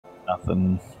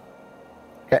Nothing.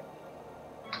 Okay.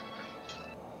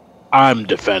 I'm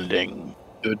defending.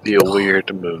 It would be a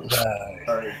weird move.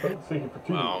 Alright, folks, thank you for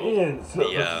tuning Wow. in. So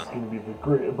this is going to be the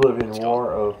Great Oblivion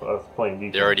War of us playing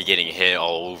defense. They're already getting hit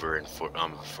all over in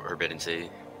Forbidden City.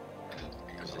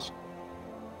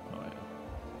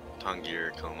 Tongue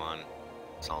gear, come on.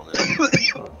 It's all new.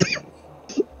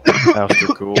 House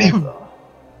are cool.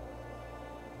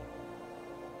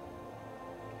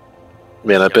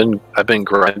 Man, I've been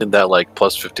grinding that like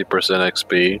plus 50%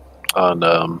 XP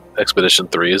on Expedition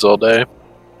 3s all day.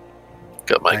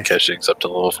 Got my cachings up to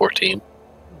level 14.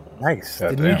 Nice.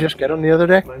 Didn't you just get them the other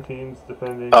day? My team's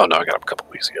defending. Oh no, I got them a couple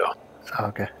weeks ago. Oh,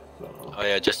 okay. So, Oh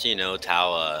yeah, just so you know,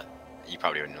 Tao, you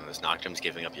probably already know this. Noctum's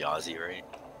giving up Yazi, right?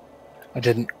 I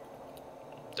didn't.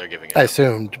 They're giving it I up.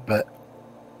 assumed, but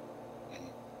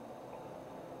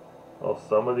well,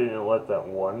 somebody didn't let that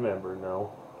one member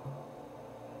know.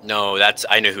 No,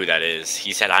 I know who that is.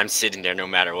 He said, I'm sitting there no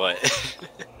matter what.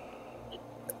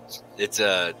 It's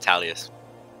Talius.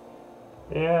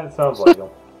 Yeah, it sounds like him.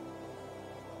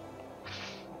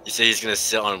 He said he's gonna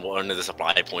sit on one of the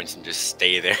supply points and just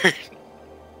stay there.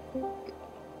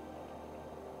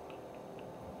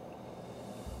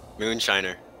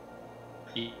 Moonshiner.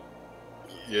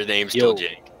 Your name's still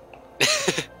Jake.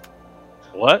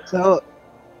 What? So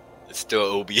It's still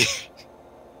Obi.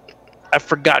 I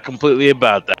forgot completely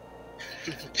about that.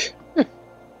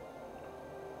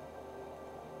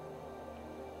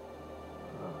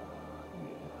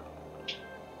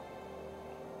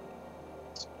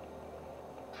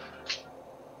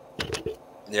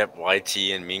 Yep, YT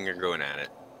and Ming are going at it.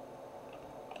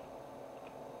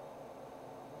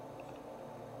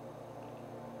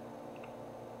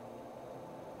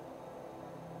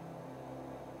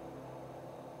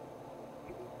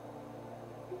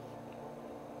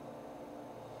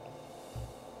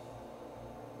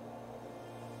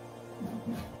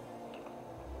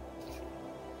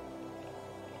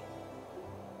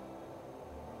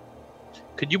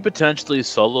 Could you potentially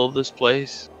solo this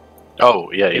place?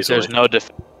 Oh yeah, If easily. there's no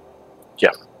defense.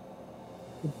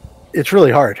 it's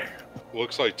really hard.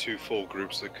 Looks like two full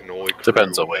groups that can only crew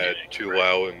Depends on what you at need,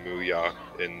 Tulao and Muya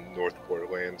in North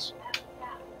Borderlands.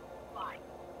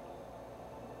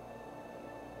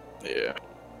 Yeah.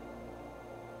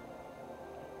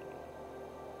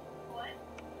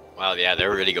 Wow, yeah,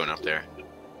 they're really going up there.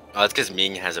 Oh, that's because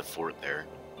Ming has a fort there.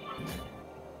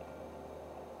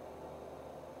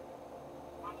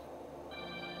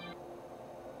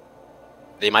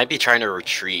 They might be trying to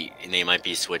retreat, and they might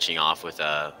be switching off with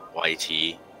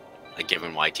YT, like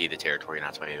giving YT the territory, and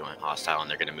that's why they went hostile, and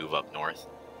they're going to move up north.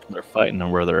 They're fighting them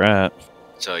where they're at.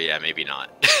 So yeah, maybe not.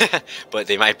 But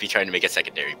they might be trying to make a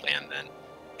secondary plan then.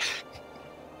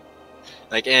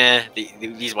 Like,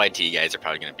 these YT guys are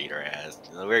probably going to beat our ass.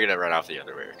 We're going to run off the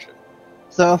other direction.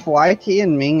 So if YT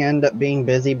and Ming end up being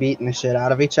busy beating the shit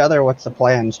out of each other, what's the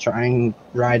plans? Try and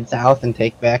ride south and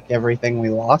take back everything we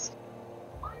lost?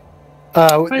 We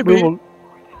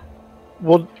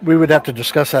would have to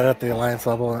discuss that at the alliance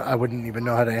level. I wouldn't even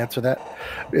know how to answer that.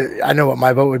 I know what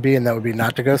my vote would be, and that would be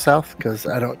not to go south, because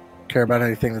I don't care about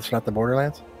anything that's not the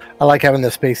borderlands. I like having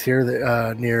this space here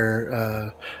that,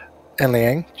 near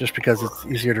Enliang, just because it's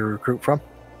easier to recruit from.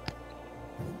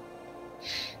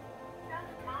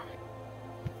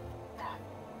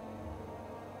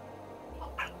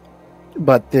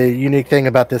 But the unique thing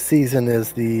about this season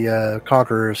is the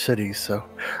Conqueror cities, so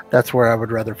that's where I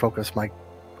would rather focus my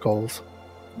goals.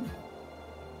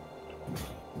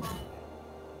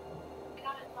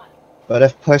 But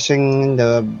if pushing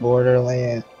the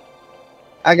borderland,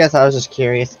 I guess I was just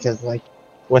curious because, like,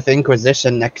 with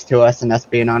Inquisition next to us and us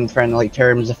being on friendly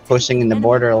terms, if pushing in the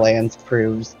borderlands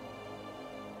proves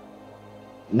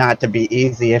not to be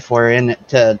easy if we're in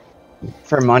it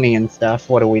for money and stuff,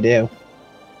 what do we do?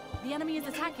 The enemy is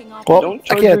attacking off. Well, Don't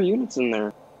charge your units in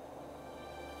there.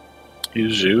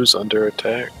 Use Zhu's under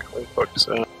attack. What the fuck is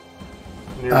that?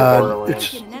 Near the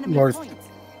borderlands. It's north.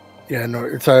 Yeah, no,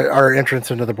 it's our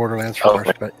entrance into the borderlands from our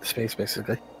space,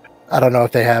 basically. I don't know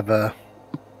if they have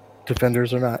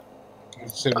defenders or not.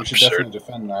 So we should definitely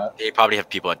defend that. They probably have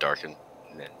people at Darken.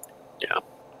 Yeah.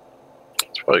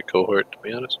 It's probably cohort, to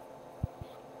be honest.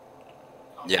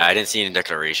 Yeah, I didn't see any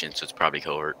declaration, so it's probably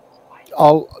cohort.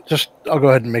 I'll go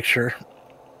ahead and make sure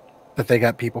that they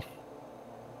got people.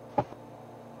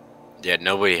 Yeah,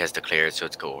 nobody has declared, so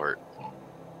it's cohort.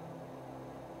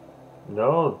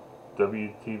 No,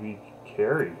 WTB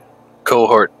carry.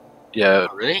 Cohort. Yeah,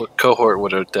 really? Cohort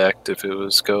would have decked if it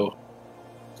was go.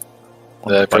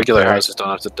 The regular houses don't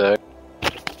have to deck.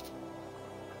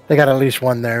 They got at least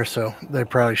one there, so they're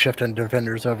probably shifting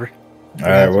defenders over. All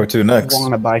right, where to next? I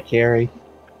want to buy carry.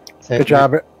 Good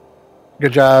job.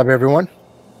 Good job, everyone.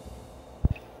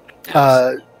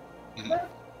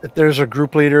 If there's a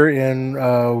group leader in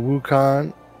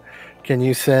Wukong, can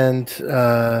you send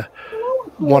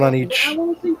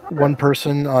one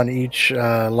person on each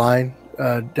line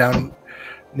down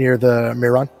near the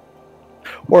Miran?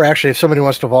 Or actually, if somebody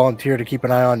wants to volunteer to keep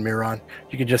an eye on Miran,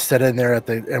 you could just sit in there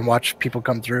and watch people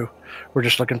come through. We're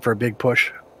just looking for a big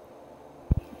push.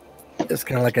 It's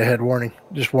kind of like a head warning.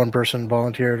 Just one person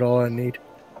volunteer at all I need.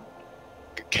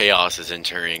 Chaos is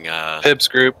entering. Pips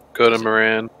group, go to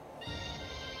Moran.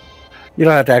 You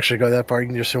don't have to actually go that far. You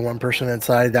can just send one person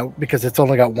inside that because it's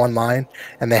only got one line,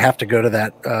 and they have to go to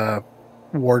that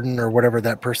warden or whatever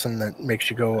that person that makes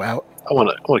you go out. I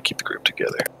want to keep the group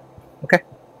together. Okay,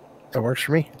 that works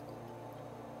for me.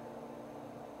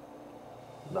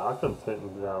 Knockham's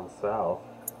hitting down south.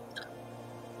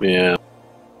 Yeah.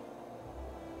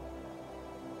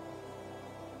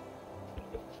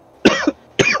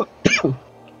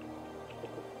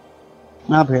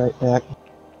 I'll be right back.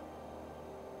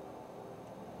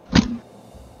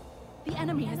 The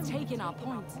enemy has taken our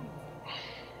point.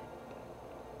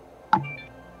 I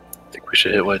think we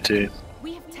should hit YT.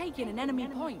 We have taken an enemy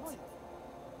point.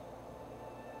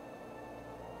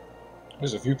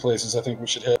 There's a few places I think we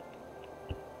should hit.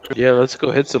 Yeah, let's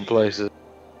go hit some places.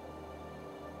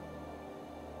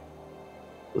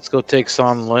 Let's go take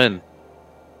San Lin.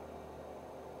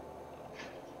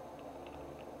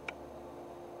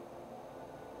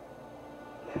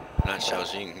 Not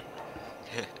Shaojing.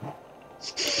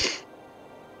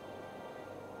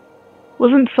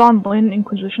 Wasn't San Lin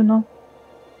Inquisition though?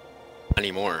 Not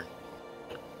anymore.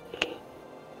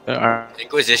 Iron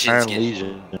Inquisition's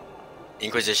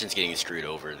getting screwed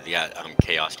over. They got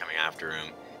Chaos coming after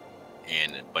him,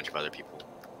 and a bunch of other people.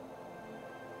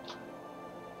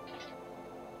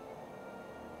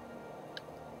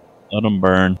 Let them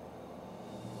burn.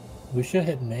 We should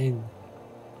hit main,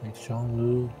 like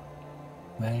Shanglu,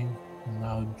 Mang, and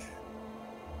Lounge.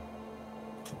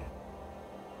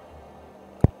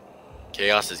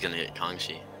 Chaos is gonna hit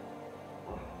Kangxi.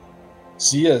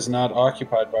 Zia is not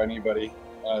occupied by anybody.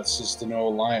 It's just the no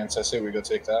alliance. I say we go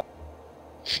take that.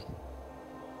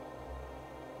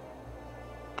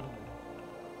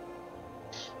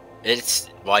 It's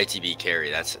YTB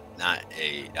carry. That's not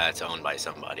a. That's owned by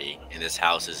somebody. And this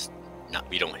house is not.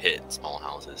 We don't hit small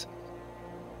houses.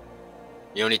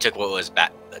 We only took what was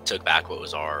back. Took back what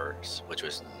was ours, which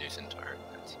was Nuisance.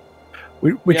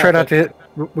 We try not to hit.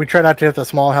 We try not to hit the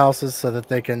small houses so that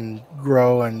they can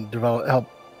grow and develop, help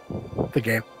the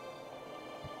game.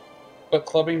 But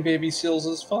clubbing baby seals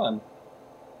is fun.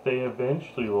 They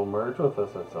eventually will merge with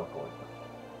us at some point.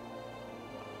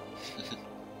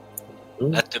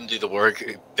 Let them do the work.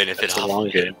 Benefit It's a off long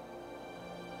it. game.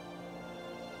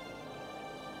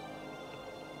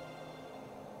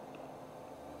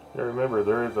 Yeah, remember,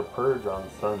 there is a purge on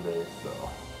Sunday, so...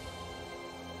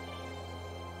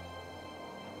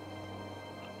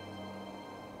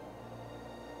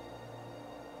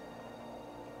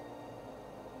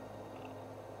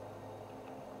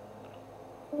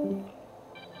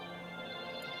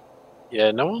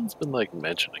 Yeah, no one's been like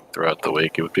mentioning throughout the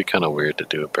week. It would be kind of weird to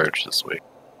do a purge this week.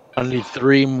 I need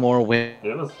 3 more wins,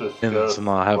 It was discussed and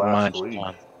I'll have mine last week.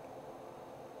 done.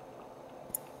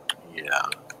 Yeah,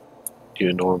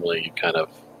 you normally kind of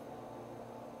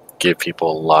give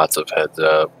people lots of heads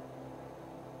up.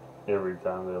 Every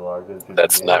time they logged into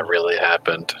That's the not game. really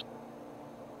happened.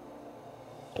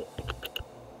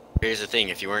 Here's the thing: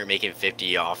 if you weren't making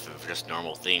 50 off of just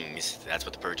normal things, that's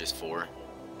what the purge is for.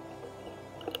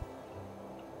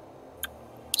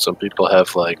 Some people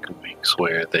have like weeks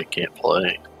where they can't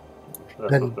play.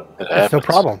 Then It that's no happens.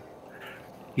 problem.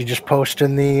 You just post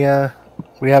in the.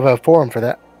 We have a forum for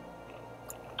that.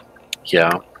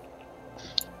 Yeah.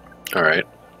 All right.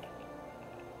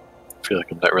 I feel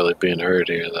like I'm not really being heard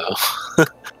here, though.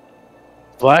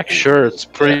 Black Shirts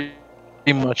pretty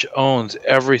much owns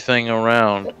everything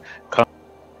around. You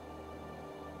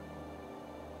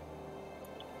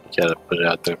gotta put it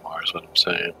out there more, is what I'm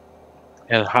saying.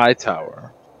 And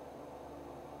Hightower.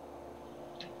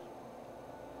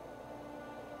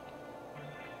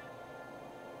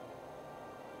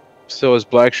 So is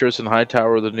Black Shirts and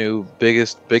Hightower the new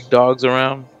biggest big dogs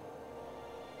around?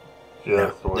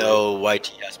 Yes, No, YT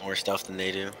has more stuff than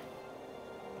they do.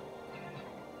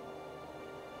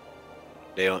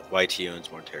 YT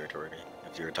owns more territory.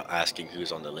 If you're asking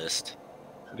who's on the list.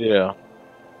 Yeah.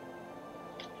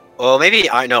 Well, maybe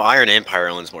I know Iron Empire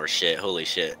owns more shit. Holy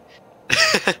shit.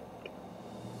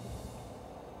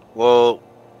 Well,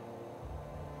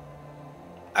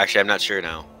 actually, I'm not sure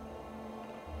now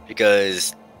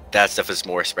because that stuff is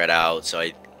more spread out. So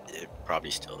probably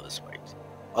still is spiked.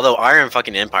 Although Iron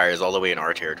fucking Empire is all the way in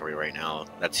our territory right now.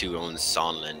 That's who owns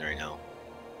Sonlin right now.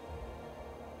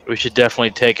 We should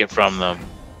definitely take it from them.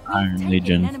 Iron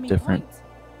Legion, different.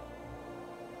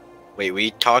 Wait,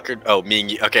 we talked. Oh,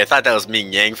 Ming. Okay, I thought that was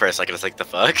Ming Yang for a second. I was like, the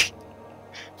fuck?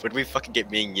 When did we fucking get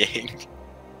Ming Yang?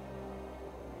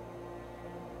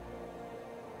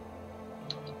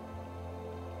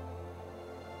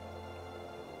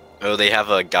 Oh, they have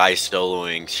a guy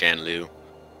soloing Shanlu.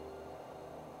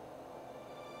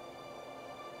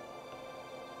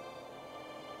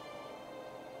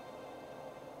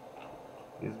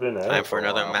 He's been at Time it for a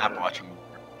another while. map watching.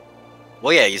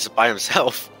 Well, yeah, he's by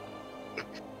himself.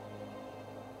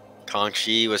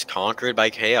 Kangxi was conquered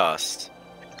by chaos.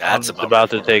 That's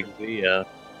about to take the.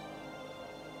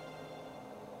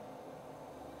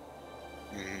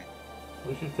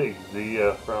 We should take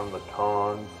Zia from the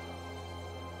cons.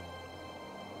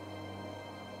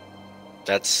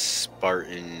 That's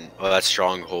Spartan. Oh, that's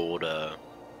Stronghold.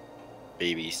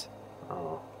 Babies.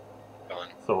 Oh. Gone.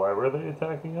 So why were they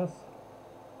attacking us?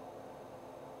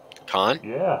 Khan?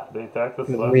 Yeah, they attacked us.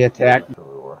 Because we attacked.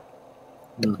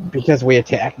 Because we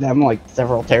attacked them like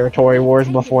several territory wars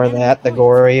before that. The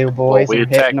Goryu boys we were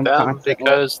hitting attacked them them constantly.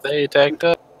 because they attacked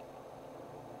us.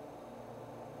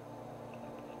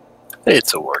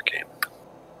 It's a war game.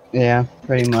 Yeah,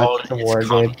 pretty much a war game.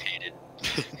 Complicated.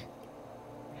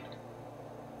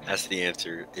 That's the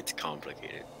answer. It's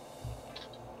complicated.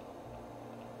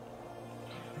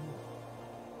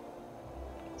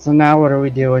 So now what are we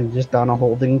doing? Just on a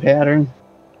holding pattern?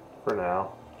 For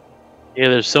now. Yeah,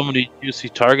 there's so many juicy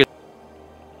targets.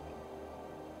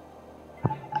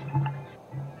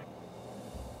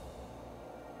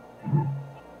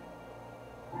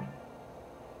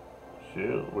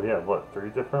 Shoot, we have what, 3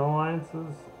 different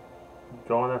alliances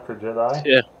going after Jedi?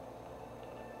 Yeah.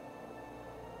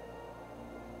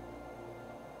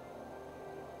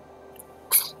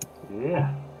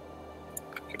 Yeah.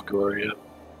 Goryu.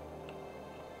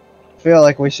 I feel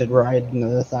like we should ride into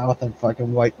the south and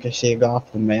fucking wipe Kashyyyk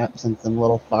off the map since some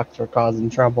little fucks were causing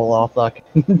trouble all fucking.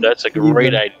 That's a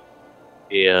great idea.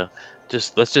 Yeah.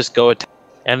 Let's just go attack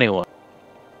anyone.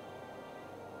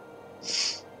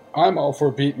 I'm all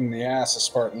for beating the ass of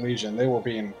Spartan Legion. They were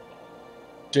being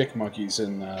dick monkeys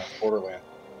in Borderlands.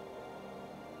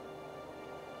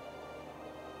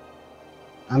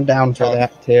 I'm down for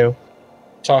that too.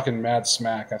 Talking mad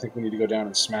smack. I think we need to go down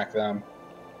and smack them.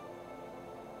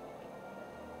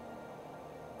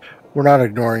 We're not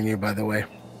ignoring you, by the way.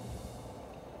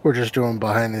 We're just doing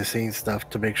behind the scenes stuff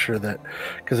to make sure that,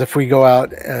 because if we go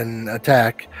out and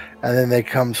attack and then they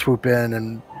come swoop in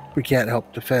and we can't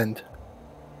help defend.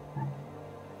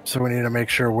 So we need to make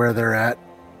sure where they're at.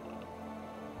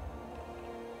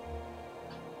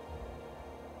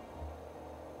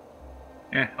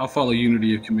 Yeah, I'll follow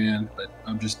unity of command, but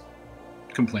I'm just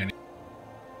complaining.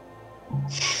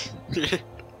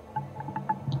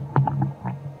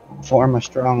 Form a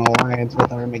strong alliance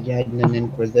with Armageddon and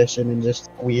Inquisition and just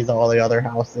squeeze all the other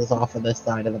houses off of this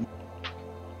side of them.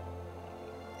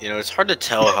 You know, it's hard to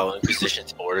tell how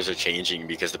Inquisition's borders are changing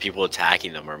because the people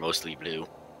attacking them are mostly blue.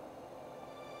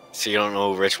 So you don't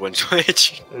know which one's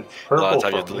which. It's A lot of purple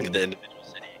times you have for to look me. at the individual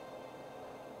city.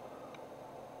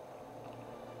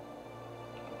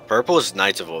 Purple is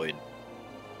Knights of Void.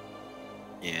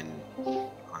 In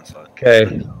Onslaught.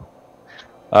 Okay.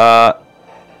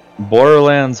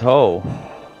 Borderlands Ho.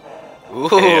 Ooh.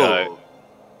 Hey,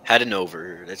 Heading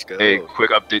over. Let's go. Hey,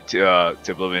 quick update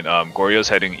to Oblivion. Goryu's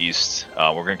heading east.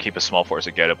 We're gonna keep a small force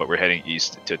to get it, but we're heading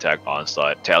east to attack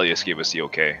Onslaught. Talius gave us the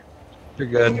okay. You're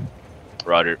good.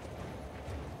 Roger.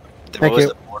 What was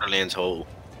the Borderlands hole?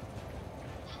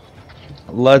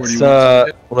 Let's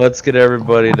get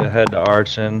everybody to head to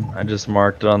Archon. I just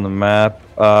marked it on the map.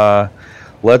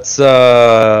 Let's we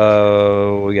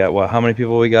got what? How many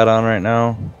people we got on right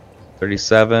now?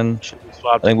 37.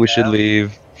 I think we should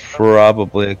leave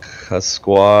probably a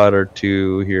squad or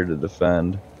two here to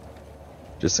defend,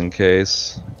 just in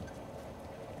case.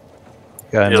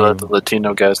 Got You any, let the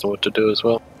Latino guys know what to do as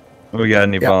well. we got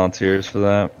any volunteers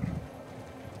for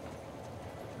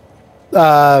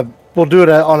that? We'll do it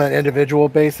on an individual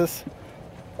basis.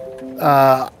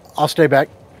 I'll stay back.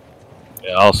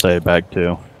 Yeah, I'll stay back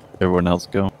too. Everyone else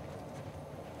go.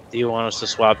 Do you want us to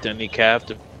swap to any cap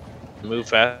to move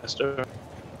faster?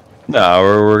 No,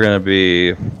 we're gonna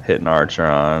be hitting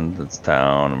Archeron, that's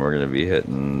town, and we're gonna be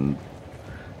hitting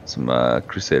some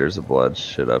Crusaders of Blood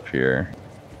shit up here.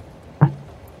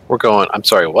 We're going. I'm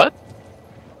sorry. What?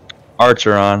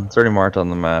 Archeron. It's already marked on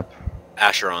the map.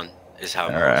 Asheron is how.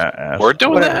 We're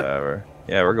doing that? Whatever.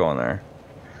 Yeah, we're going there.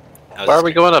 Why are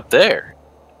we going up there?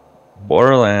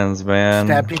 Borderlands, man.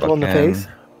 Stab people in the Fucking- face?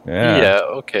 Yeah.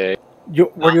 Okay.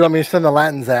 Where do you want me to send the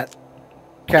Latins at?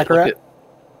 Kakarot?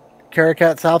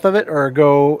 Karakat south of it, or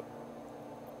go?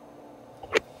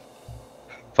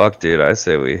 Fuck, dude. I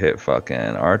say we hit fucking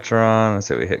Archeron. I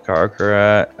say we hit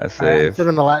Karkarat. I say. I'm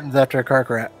sending the Latins after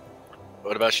Karkarat.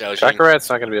 What about Shaoxing? Kakarat's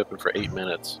not going to be open for 8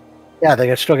 minutes. Yeah,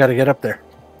 they still got to get up there.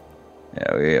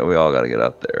 Yeah, we all got to get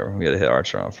up there. We got to hit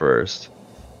Archeron first.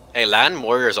 Hey, Latin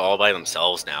warriors all by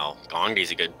themselves now.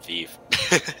 Gongi's a good thief.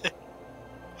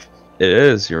 It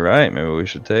is. You're right. Maybe we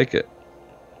should take it.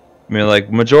 I mean, like,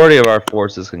 majority of our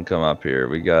forces can come up here.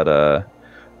 We got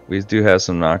we do have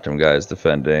some Nocturne guys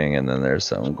defending, and then there's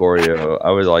some Goryo.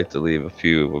 I would like to leave a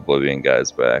few Oblivion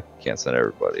guys back. Can't send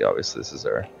everybody. Obviously, this is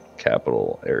our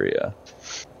capital area.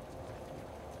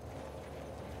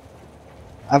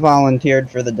 I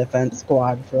volunteered for the defense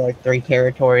squad for like 3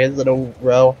 territories in a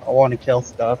row. I want to kill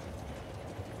stuff.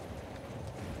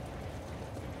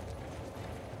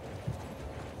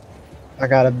 I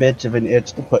got a bitch of an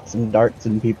itch to put some darts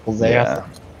in people's ass.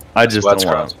 I just don't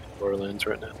Squad's want. Borderlands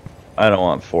right now. I don't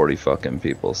want 40 fucking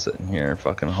people sitting here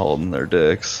fucking holding their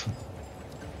dicks.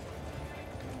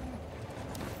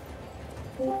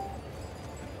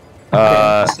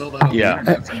 Yeah.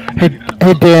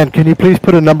 Hey Dan, can you please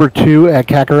put a number 2 at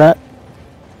Kakarot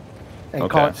and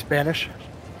call Okay. it Spanish?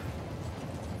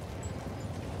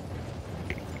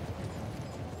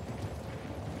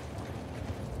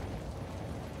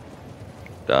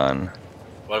 Done.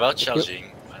 What about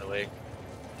Shaoxing, by the way?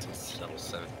 Since level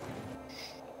 7.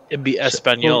 It'd be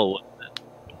Espanol.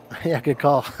 Yeah, good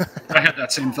call. I had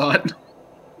that same thought.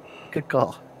 Good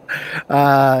call.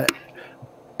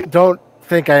 Don't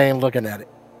think I ain't looking at it.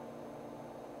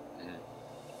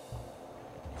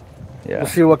 Yeah. We'll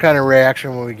see what kind of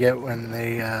reaction we get when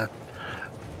they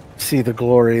see the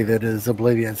glory that is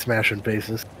Oblivion smashing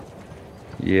faces.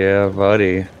 Yeah,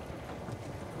 buddy.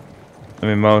 I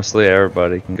mean, mostly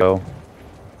everybody can go.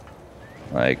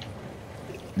 Like,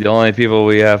 the only people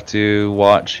we have to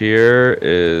watch here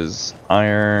is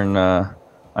Iron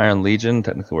Legion.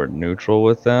 Technically, we're neutral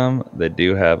with them. They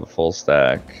do have a full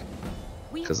stack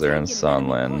because they're in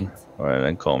Sunland or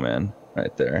in Coman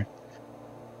right there.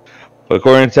 But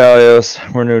according to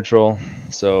Talios, we're neutral,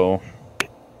 so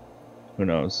who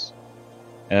knows?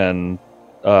 And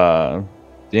the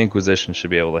Inquisition should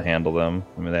be able to handle them.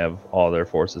 I mean, they have all their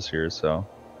forces here, so.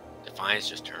 Defiance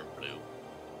just turned blue.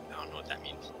 I don't know what that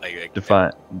means. Like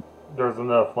Defiant. There's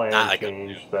enough land Not like a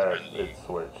change that it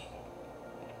switched.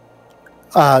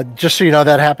 Just so you know,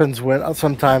 that happens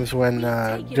sometimes when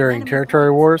during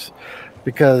territory wars,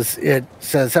 because it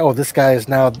says, "Oh, this guy is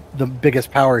now the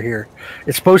biggest power here."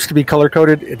 It's supposed to be color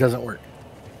coded. It doesn't work.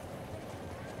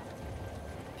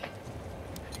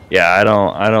 Yeah, I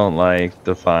don't like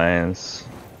Defiance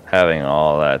having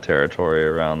all that territory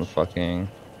around the fucking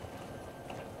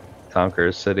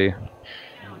Conqueror City.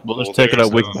 We'll just take it a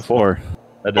week before.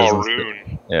 That doesn't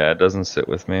Baroon. yeah, it doesn't sit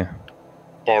with me.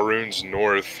 Baroon's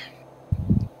north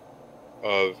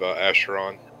of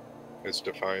Acheron. It's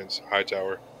Defiance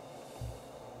Hightower.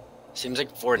 Seems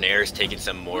like Foreigner's taking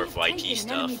some more of YP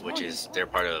stuff, which is they're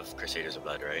part of Crusaders of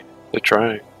Blood, right? They're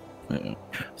trying. Yeah.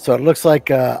 So it looks like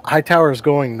Hightower is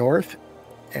going north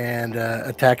and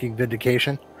attacking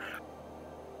Vindication.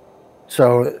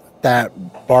 So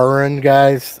that Baron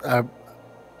guys, I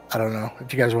don't know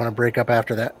if you guys want to break up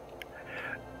after that.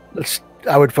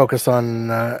 I would focus on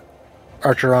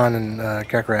Archeron and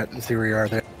Kakarot and see where you are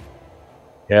there.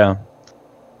 Yeah.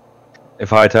 If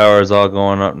Hightower is all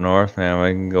going up north, man,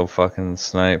 we can go fucking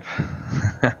snipe.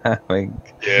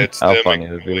 It's how them funny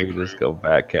and it'd be. We just go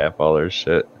back cap all their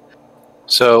shit.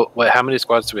 So, how many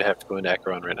squads do we have to go into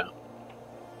Acheron right now?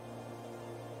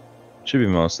 Should be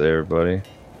mostly everybody.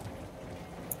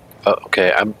 Oh,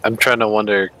 okay, I'm trying to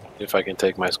wonder if I can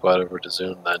take my squad over to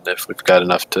Zoom then, if we've got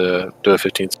enough to do a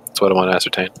 15. That's what I want to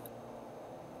ascertain.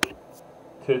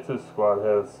 Tits' squad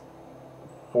has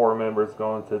 4 members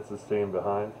going. Tits is staying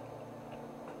behind.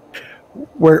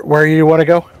 Where you want to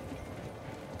go?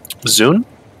 Zune?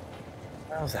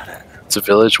 How's that at? It's a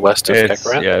village west of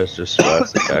Kakarot. Yeah, it's just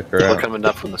west of Kakarot. We're coming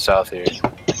up from the south here.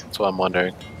 That's what I'm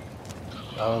wondering.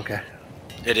 Oh, okay.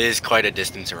 It is quite a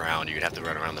distance around. You'd have to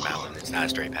run around the mountain. It's not a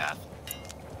straight path.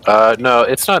 No,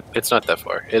 it's not. It's not that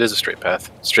far. It is a straight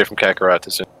path, straight from Kakarot to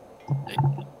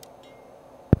Zune.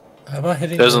 How about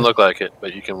hitting? It doesn't look like it,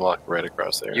 but you can walk right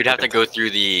across there. You'd have to go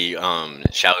through the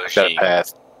Shaoxing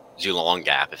path. Zulong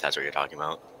gap, if that's what you're talking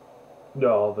about.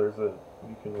 No,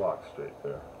 you can walk straight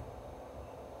there.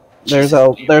 There's a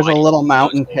little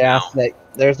mountain pass that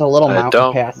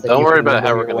Don't worry about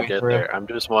how we're going gonna get there. I'm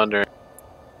just wondering,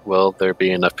 will there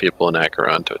be enough people in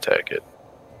Acheron to attack it?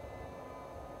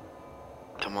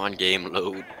 Come on, game,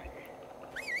 load.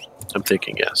 I'm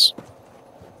thinking yes.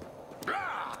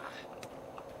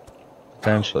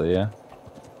 Potentially, yeah.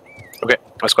 Okay,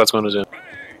 my squad's going to Zoom.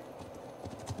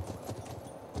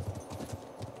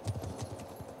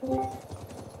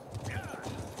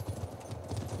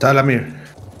 Talamir,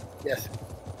 Yes.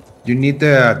 you need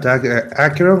to attack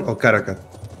Acheron or Karaka?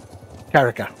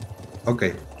 Karaka.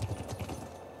 Okay.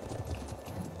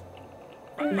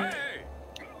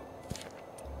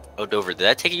 Oh, Dover, did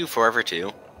that take you forever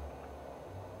too?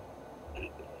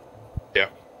 Yeah.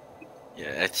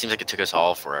 Yeah, it seems like it took us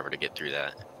all forever to get through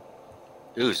that.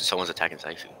 Ooh, someone's attacking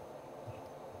Saifu.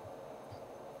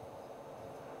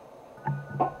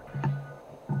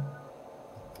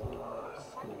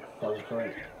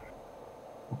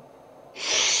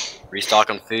 Restock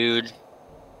on food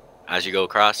as you go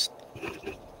across.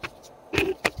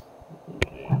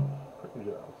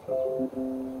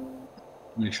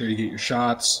 Make sure you get your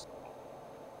shots.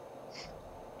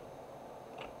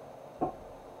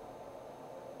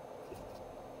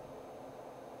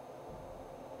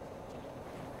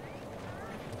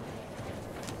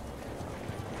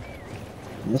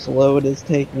 This load is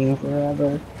taking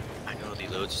forever. I know the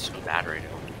loads are so bad right now.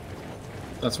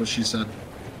 That's what she said.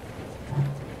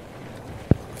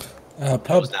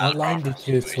 Pub, what line did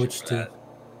you switch to?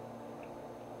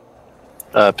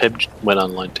 Pib went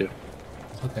online too.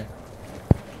 Okay.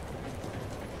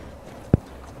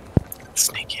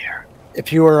 Sneakier.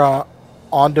 If you are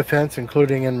on defense,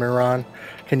 including in Miran,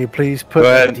 can you please put Go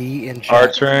a ahead. D in chat?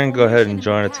 Our turn, go ahead and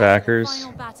join attackers.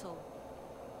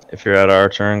 If you're at our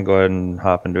turn, go ahead and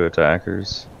hop into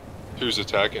attackers. Who's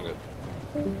attacking it?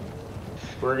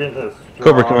 We're getting this.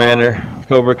 Cobra Commander.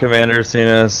 Cobra Commander seen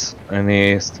us, and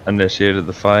he initiated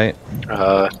the fight.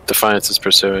 Defiance is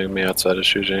pursuing me outside of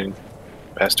Shujing.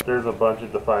 There's a bunch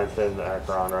of Defiance in the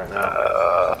Akron right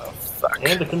now. Fuck.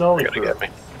 And the Cannoli They're gonna crew. get me.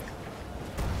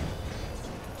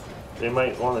 They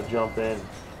might want to jump in.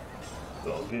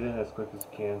 So get in as quick as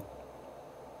you can.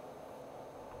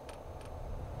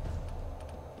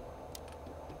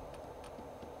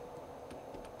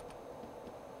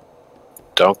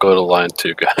 Don't go to line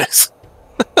 2, guys.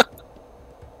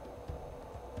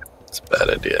 It's a bad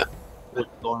idea. What's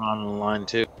going on in line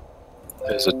 2?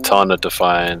 There's a ton of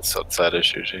Defiance outside of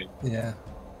Shujing. Yeah.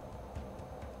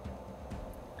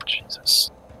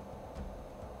 Jesus.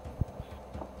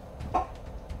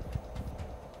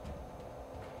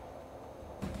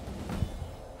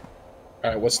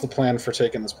 Alright, what's the plan for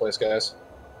taking this place, guys?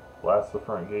 Blast the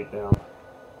front gate down.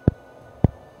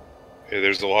 Hey,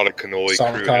 there's a lot of cannoli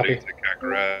Solid crew copy. heading to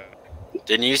Kakarot.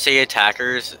 Didn't you say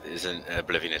attackers isn't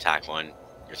Oblivion Attack 1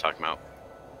 you're talking about?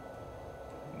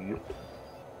 Yep.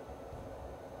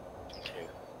 Okay.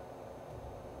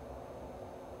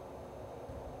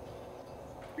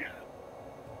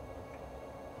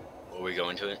 Will we go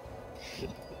into it?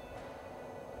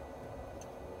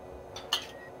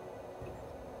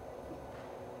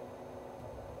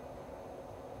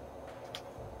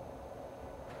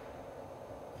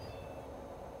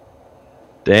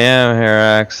 Damn,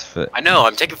 Herax. I know,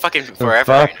 I'm taking fucking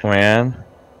forever. Fuck, man.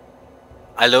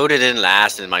 I loaded in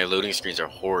last and my loading screens are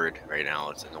horrid right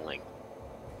now. It's annoying.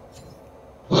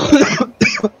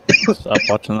 Stop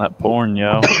watching that porn,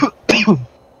 yo.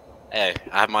 Hey,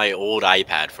 I have my old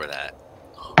iPad for that.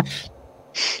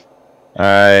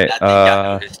 Alright, That thing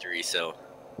got no history, so.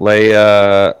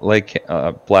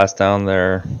 Blast down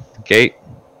their gate.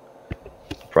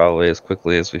 Probably as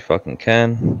quickly as we fucking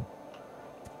can.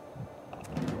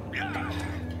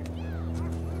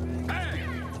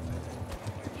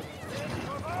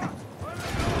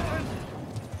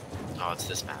 Oh, it's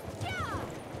this map.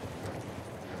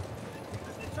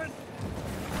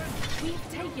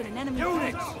 We've taken an enemy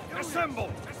Units, point. assemble!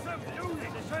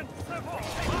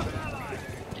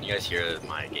 Can you guys hear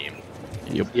my game?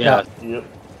 Yep. Yeah. Yep.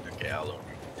 Okay, I'll lower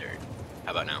there.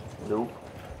 How about now? Nope.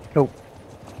 Nope.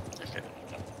 Okay.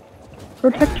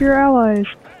 Protect your allies.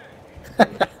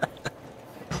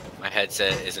 My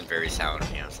headset isn't very sound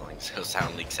canceling, so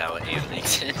sound leaks out and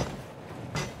leaks in.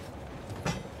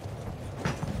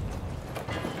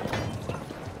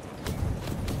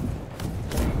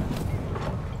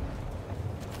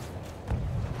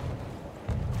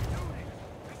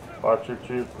 Watch your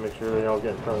troops, make sure they don't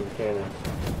get in front of the cannons.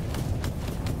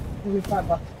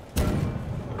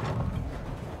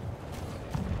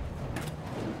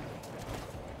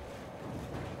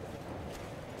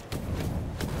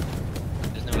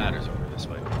 There's no ladders over this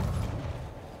way.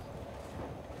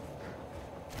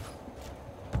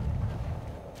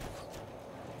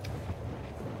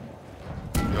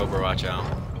 Cobra, watch out.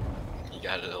 You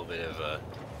got a little bit of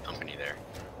company there.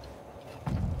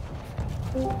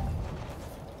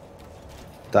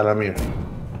 Talamir.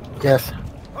 Yes.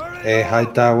 A high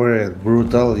tower and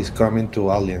brutal is coming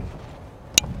to Alien.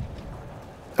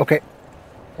 Okay.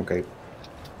 Okay.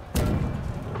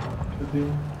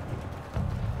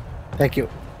 Thank you.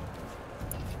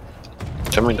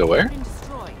 Coming to where?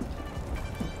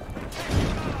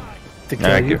 To kill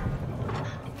Alright, you.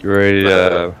 you ready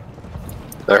to...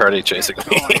 They're already chasing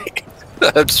me.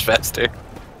 That's faster.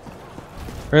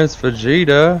 Prince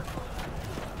Vegeta.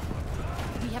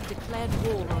 We have declared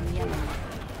war on the enemy.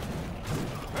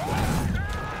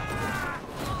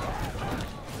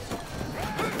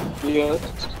 Yeah.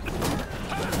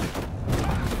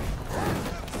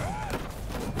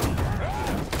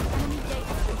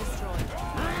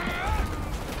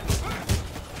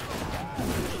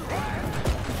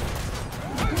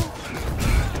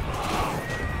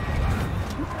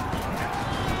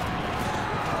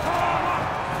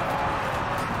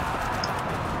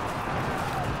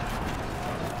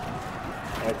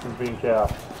 Action's being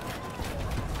capped.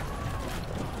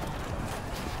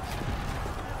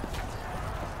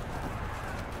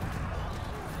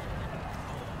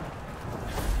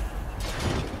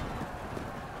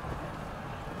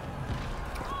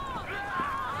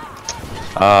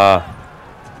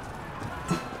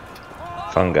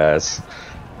 Fun guys.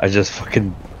 I just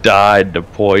fucking died to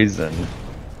poison.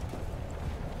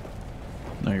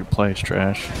 No, your play's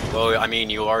trash. Well, I mean,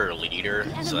 you are a leader,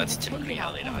 so that's typically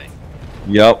how they die.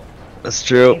 Yep, that's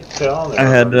true. Keep telling I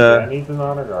had Danny's an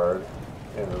honor guard,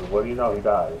 and what do you know? He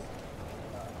dies.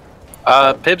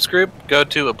 Pib's group, go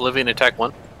to Oblivion Attack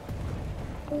 1.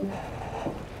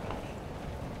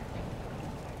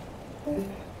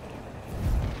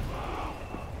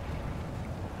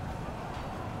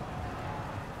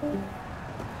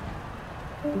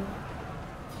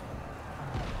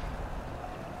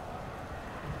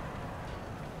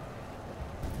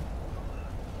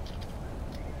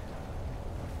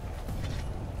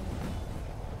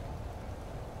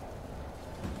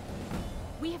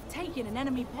 We have taken an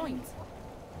enemy point.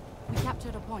 We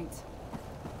captured a point.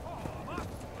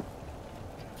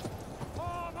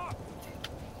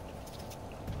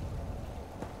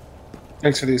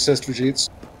 Thanks for the assist, Vegeta.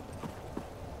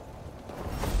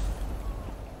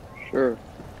 Sure.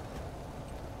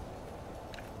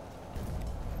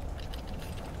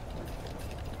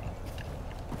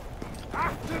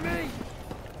 After me!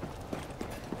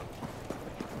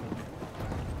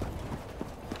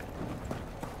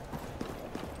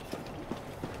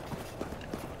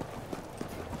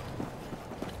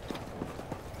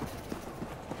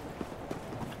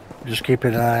 Just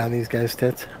keeping an eye on these guys'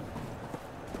 tits.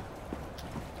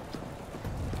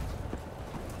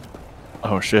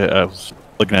 Oh shit, I was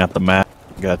looking at the map.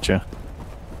 Gotcha.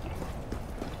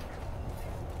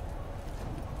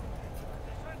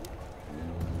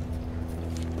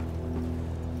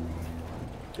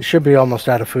 You should be almost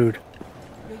out of food.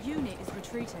 Your unit is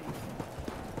retreating.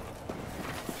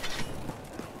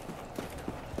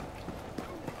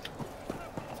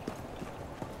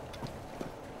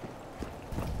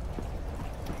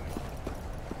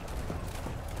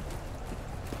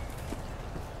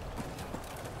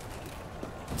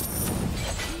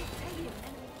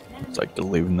 It's like they're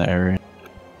leaving the area.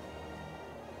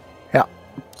 Yeah.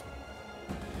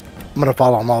 I'm gonna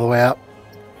follow them all the way up.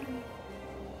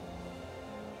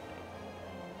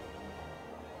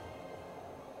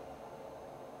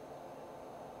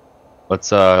 Let's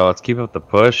keep up the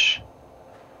push.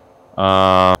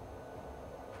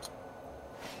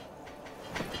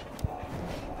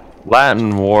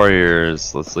 Latin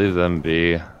warriors, let's leave them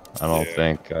be. I don't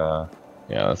think yeah,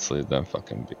 let's leave them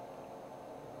fucking be.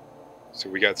 So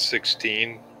we got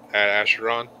 16 at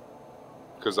Acheron?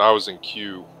 Because I was in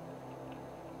queue.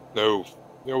 No,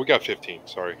 we got 15,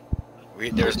 sorry.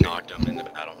 There's knocked them in the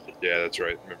battle. Yeah, that's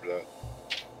right, remember that.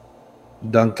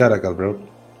 Done Caracal, bro.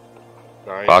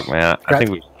 Nice. Fuck man, I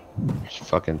think we should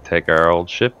fucking take our old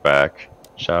ship back.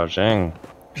 Shaojing.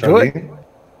 Do it.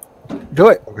 Do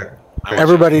it. Okay.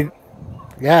 Everybody.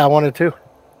 Yeah, I wanted to.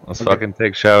 Let's fucking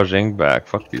take Shaojing back.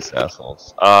 Fuck these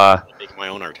assholes. Make my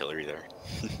own artillery there.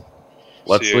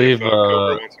 Let's See leave. if,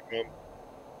 Cobra wants to come.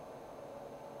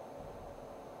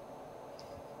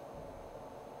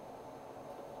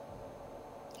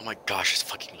 Oh my gosh, this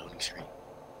fucking loading screen.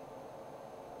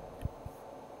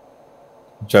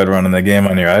 You tried running the game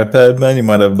on your iPad, man. You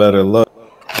might have better luck.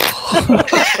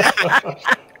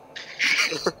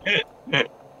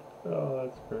 Oh,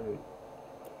 that's great.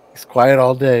 He's quiet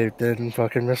all day. Didn't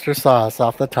fucking Mr. Sauce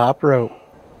off the top rope.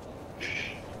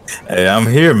 Hey, I'm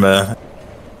here, man.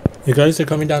 You guys are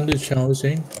coming down to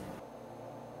Shaoxing?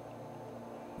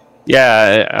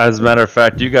 Yeah, as a matter of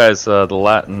fact, you guys, the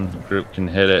Latin group can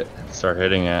hit it. Start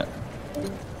hitting it.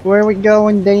 Where are we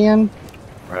going, Dan?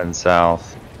 We're heading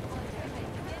south.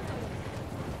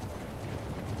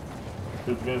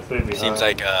 Who's gonna stay behind? Seems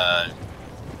like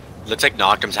looks like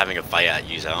Noctum's having a fight at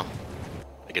Yuzo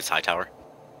against Hightower.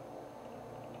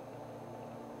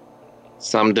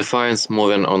 Some Defiance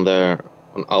moving on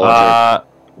our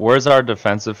where's our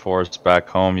defensive force back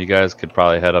home? You guys could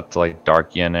probably head up to like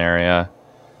Darkian area,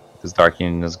 because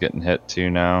Darkian is getting hit too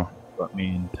now. What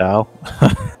mean, Tal?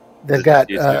 They've got,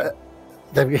 yeah,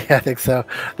 I think so.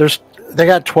 They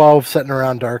got 12 sitting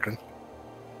around Darkin.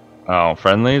 Oh,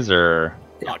 friendlies or?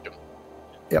 Noctum.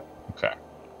 Yep. Okay.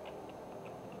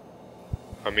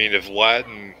 I mean, if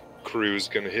Latin crew is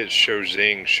gonna hit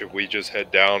Shojing, should we just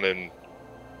head down and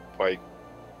like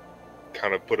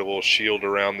kind of put a little shield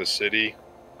around the city,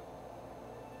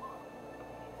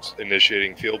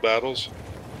 initiating field battles?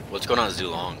 What's going on with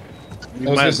Zulong?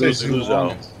 You might lose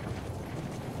Zulong.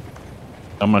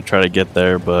 I'm gonna try to get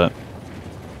there, but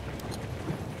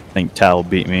I think Tal will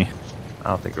beat me. I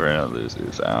don't think we're gonna lose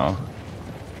Uzao.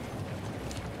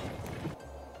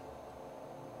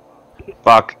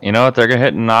 Fuck, you know what? They're gonna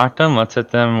hit Noctum. Let's hit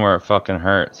them where it fucking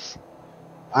hurts.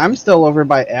 I'm still over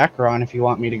by Akron if you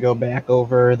want me to go back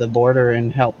over the border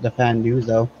and help defend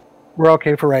Uzo. We're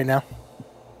okay for right now.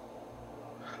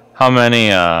 How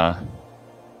many, oh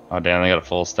damn, they got a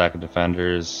full stack of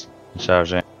defenders in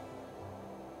Shaojing.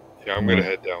 Yeah, I'm gonna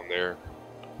head down there.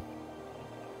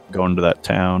 Going to that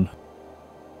town.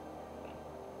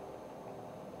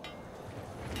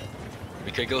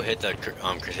 We could go hit the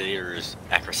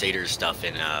Crusaders stuff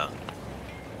in the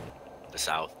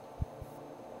south.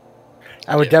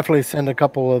 I would definitely send a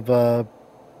couple of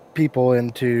people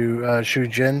into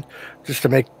Shujin just to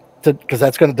make, because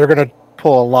they're gonna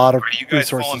pull a lot of Are you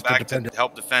guys falling resources to back defend to it.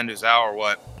 help defend Uzao or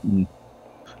what?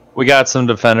 We got some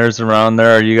defenders around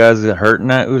there. Are you guys hurting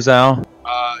at Uzao?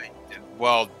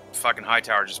 Well, fucking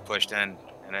Hightower just pushed in,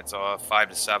 and it's 5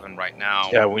 to 7 right now.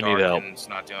 Yeah, we need help. Darkin's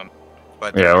not doing,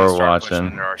 but Yeah, they're gonna we're start pushing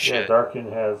watching. into our Yeah, shit. Darkin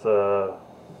has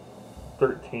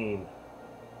 13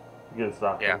 against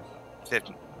Noctums. Yeah,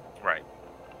 50. Right.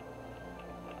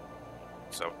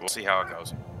 So we'll see how it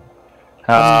goes.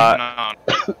 I'll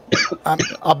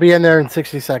be in there in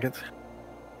 60 seconds.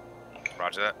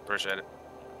 Roger that. Appreciate it.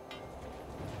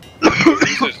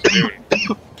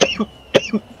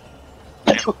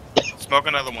 Smoke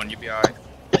another one, you be alright.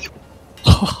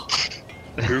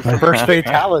 First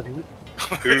fatality.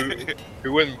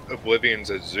 Who in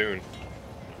Oblivion's at Zune?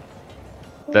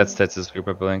 That's Tits's group,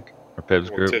 I think, or Pib's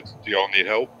Well, group. Tits, do y'all need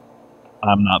help?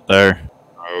 I'm not there.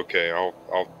 Okay, I'll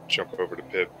jump over to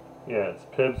Pib. Yeah, it's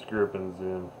Pib's group in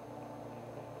Zoom.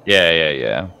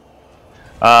 Yeah.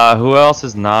 Who else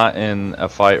is not in a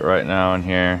fight right now in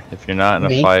here? If you're not in a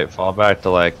Me. fight, fall back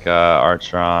to like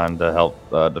Archron to help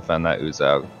defend that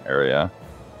Uzao area.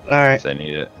 Alright. If they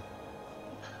need it.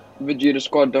 Vegeta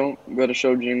squad, don't go to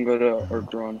Shojin, go to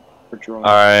Archron.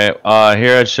 Alright,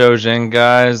 here at Shojin,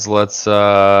 guys, let's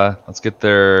get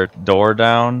their door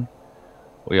down.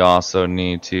 We also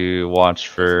need to watch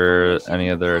for any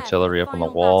of their artillery up on the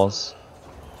walls.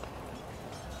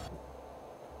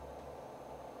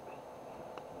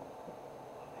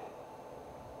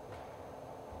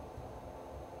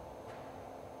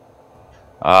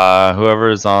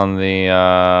 Whoever's on the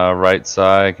right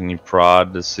side, can you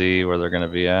prod to see where they're going to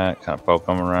be at? Kind of poke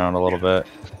them around a little bit.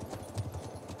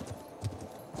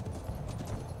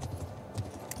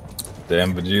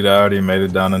 Damn, Vegeta already made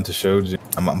it down into Shoji.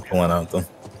 I'm pulling out them.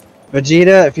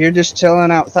 Vegeta, if you're just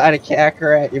chilling outside of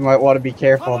Kakarot, you might want to be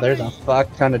careful. There's a fuck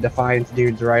ton of Defiance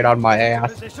dudes right on my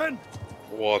ass.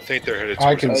 Well, I think they're headed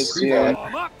I towards can the see creek. it.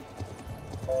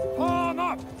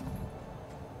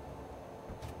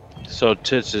 So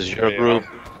Tits is your group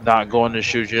not going to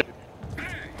Shujin?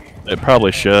 It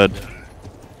probably should.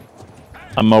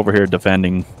 I'm over here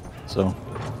defending, so.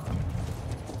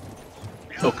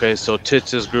 Okay, so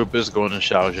Tits' group is going to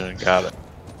Shaojin. Got it.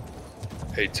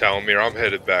 Hey, Talmir, I'm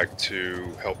headed back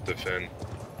to help defend.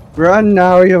 Run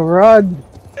now, you run!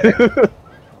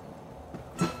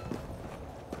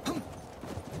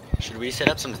 Should we set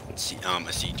up some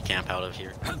a siege camp out of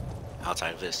here,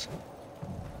 outside of this?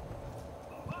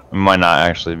 It might not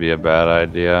actually be a bad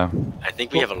idea. I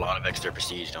think we have a lot of extra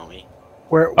prestige, don't we?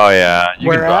 Where? Oh yeah, you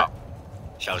where can at? drop.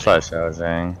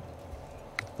 Shaojing.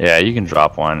 Yeah, you can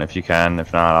drop one if you can.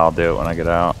 If not, I'll do it when I get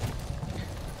out.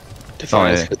 It's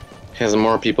only... Defiance has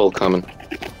more people coming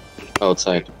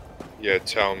outside. Yeah,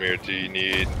 Talmir, do you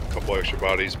need a couple extra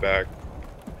bodies back?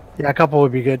 Yeah, a couple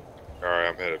would be good. Alright,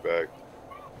 I'm headed back.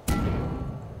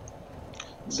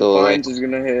 So Defiance is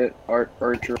gonna hit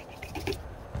Archer.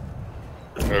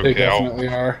 Okay, They definitely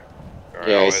are. Alright,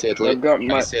 yeah, I'll I see head at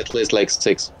least. I see at least like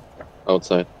 6.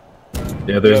 outside.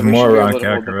 Yeah, there's Yeah, we more should be around able to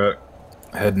hold Kakarot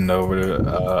heading over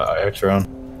to Acheron.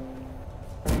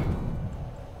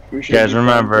 We should Guys, be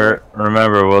fine.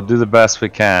 remember, we'll do the best we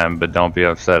can, but don't be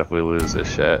upset if we lose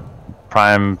this shit.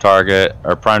 Prime target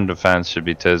or prime defense should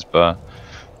be Tisba.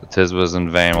 If Tisba's in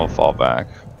vain, we'll fall back.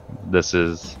 This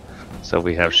is so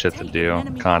we have shit to do,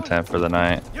 content for the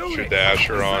night. Should the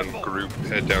Acheron group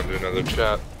head down to another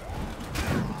chat?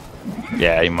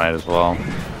 Yeah, you might as well.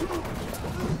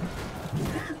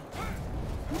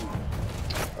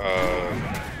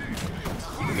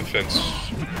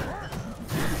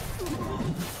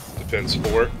 Defense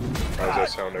 4. How does that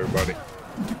sound, everybody?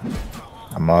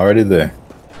 I'm already there.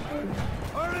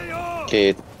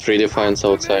 Okay, 3 defiance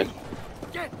outside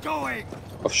Get going!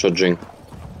 of Shojing.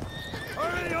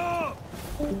 Hurry up!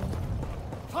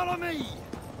 Follow me!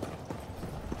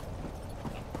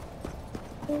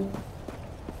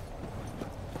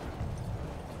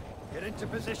 Get into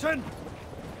position!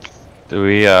 Do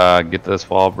we get this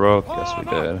wall broke? Yes, we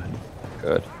did.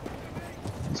 Good.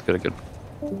 Let's get a good.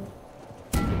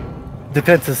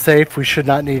 Defense is safe. We should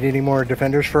not need any more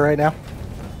defenders for right now.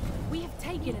 We have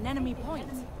taken an enemy point.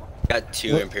 Got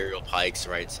 2 Imperial pikes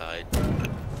right side.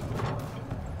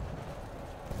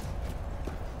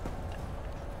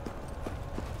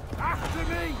 After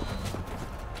me!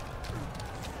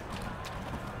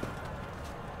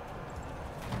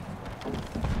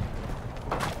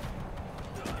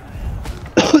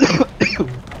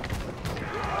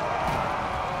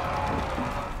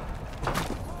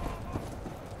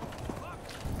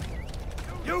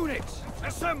 Units,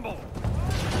 assemble!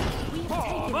 We have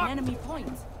taken an enemy point.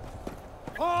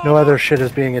 No other shit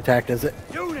is being attacked, is it?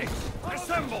 Units,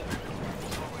 assemble!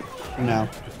 No.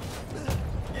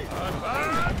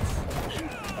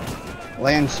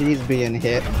 Land she's being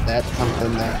hit. That's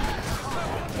something that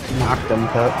knocked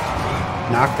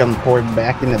them poured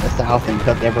back into the south and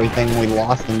took everything we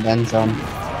lost and then some.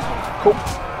 Cool.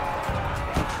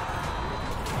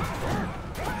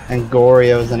 And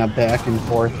Gorio's in a back and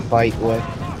forth fight with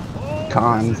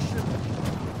Khans.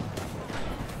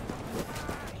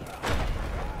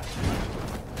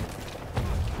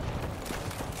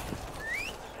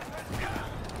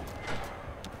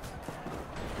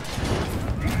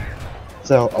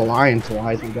 So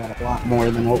alliance-wise, we got a lot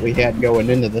more than what we had going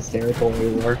into this territory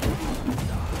war.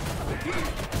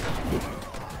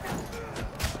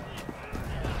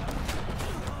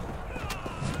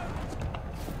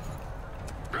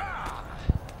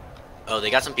 Oh, they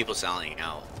got some people selling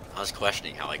out. I was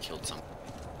questioning how I killed some.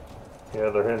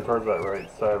 Yeah, they're heading towards that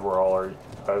right side where all our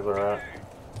guys are at.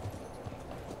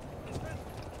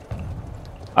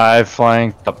 I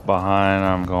flanked up behind.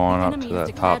 I'm going up to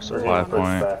that top supply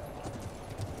point.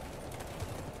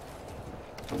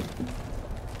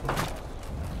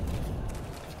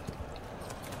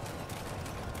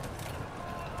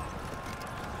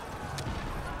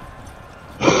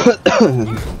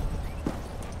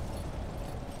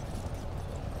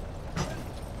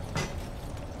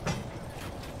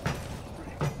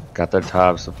 Got their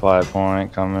top supply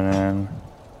point coming in.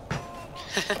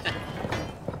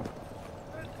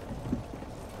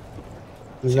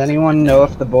 Does anyone know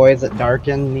if the boys at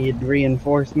Darken need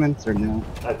reinforcements or no?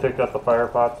 I picked up the fire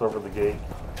pots over the gate.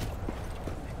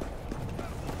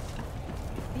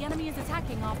 The enemy is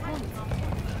attacking our point.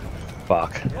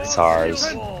 Fuck, it's ours.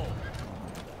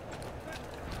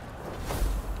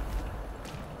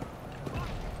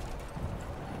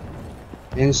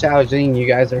 In Shaojing, you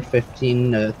guys are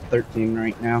 15 to 13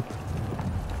 right now.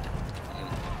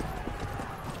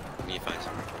 Need to find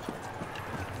somewhere.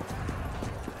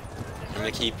 I'm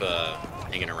gonna keep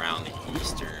hanging around the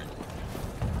eastern,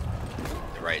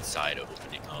 the right side of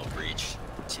breach,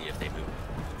 see if they move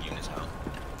units out.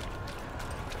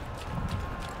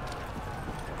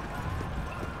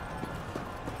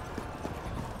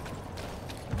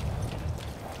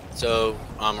 So,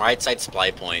 right side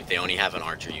supply point, they only have an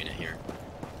archer unit here.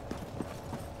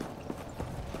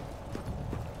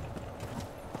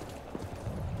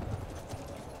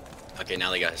 Okay, now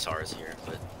they got Hussars here,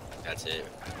 but that's it.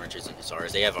 Archers and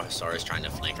Hussars. They have Hussars trying to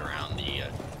flank around the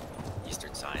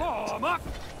eastern side. Form up!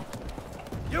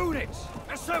 Units,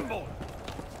 assemble!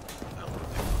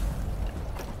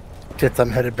 Tits, I'm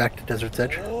headed back to Desert's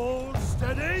Edge. Hold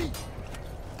steady!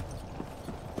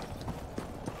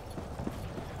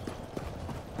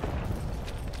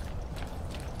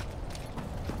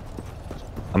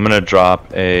 I'm gonna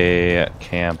drop a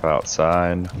camp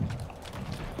outside.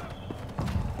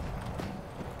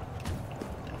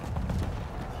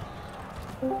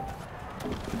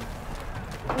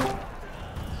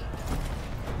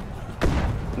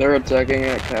 They're attacking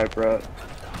at Kakarot.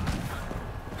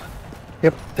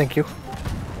 Yep, thank you.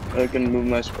 I can move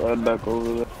my squad back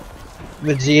over there.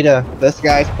 Vegeta, this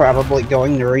guy's probably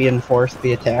going to reinforce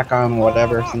the attack on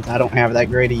whatever. Since I don't have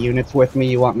that great of units with me,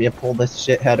 you want me to pull this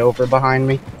shithead over behind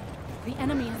me? The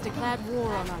enemy has declared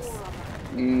war on us.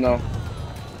 No.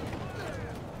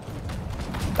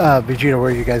 Vegeta,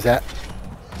 where are you guys at?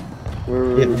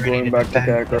 We're Getting ready going to back to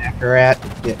defend Kakarot.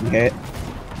 Kakarot, getting hit.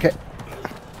 Okay.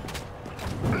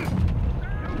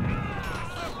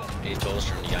 Hey,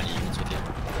 Tolstrom, you got any units with you?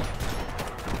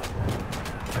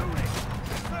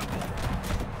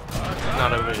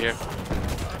 Not over here.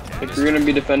 If you're gonna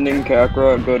be defending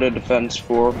Kakarot, go to defense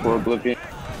 4 for Oblivion.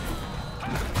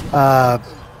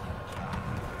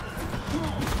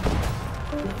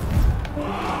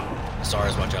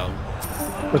 Stars, watch out.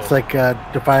 Looks like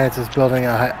Defiance is building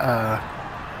a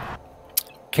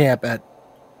camp at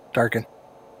Darken.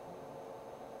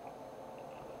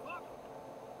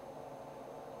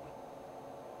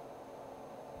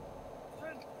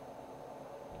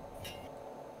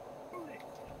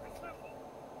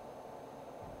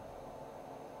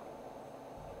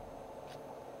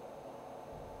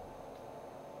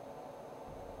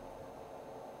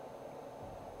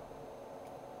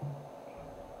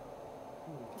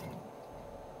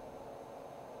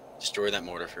 Destroy that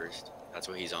mortar first. That's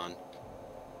what he's on.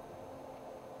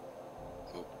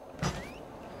 Oh.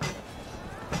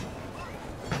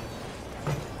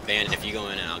 Bandit, if you go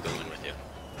in, and I'll go in with you.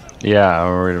 Yeah,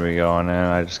 we're gonna be going in.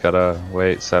 I just gotta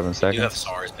wait 7 seconds. You have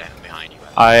SARS behind you.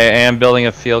 I am building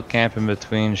a field camp in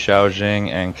between Shaojing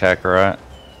and Kakarot.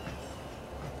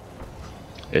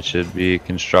 It should be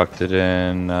constructed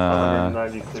in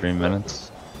 3 minutes.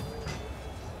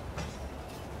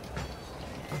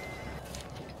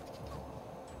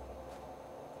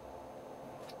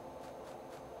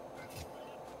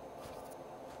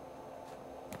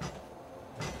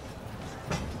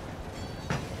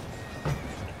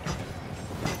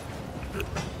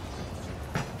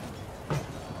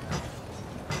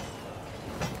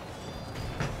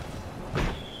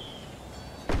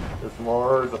 There's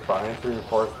more Defiance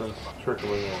reinforcements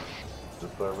trickling in,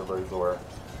 just so everybody's aware.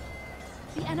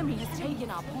 The enemy has taken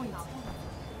our point.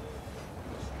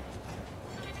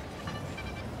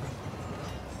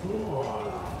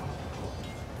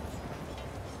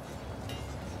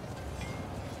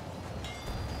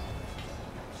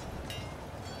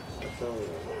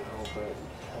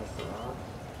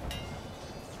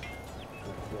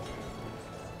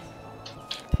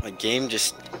 My game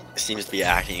just seems to be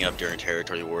acting up during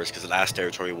territory wars because the last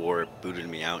territory war booted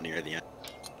me out near the end,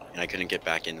 and I couldn't get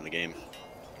back into the game.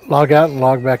 Log out and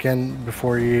log back in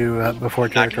before you before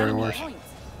territory wars.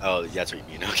 Oh, that's what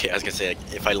you mean. Okay, I was gonna say,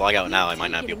 like, if I log out now, I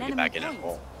might not be able to get back in at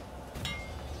all.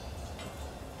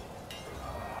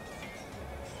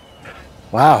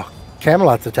 Wow,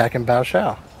 Camelot's attacking Bao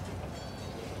Shao.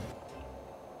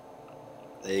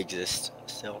 They exist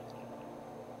still.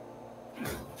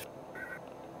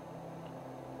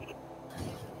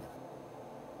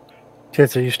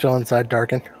 Tits, are you still inside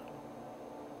Darken?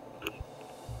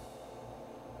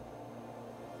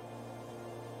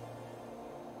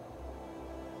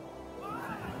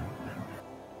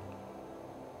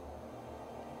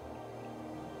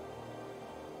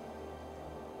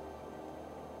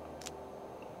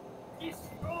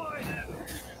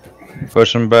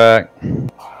 Pushing back.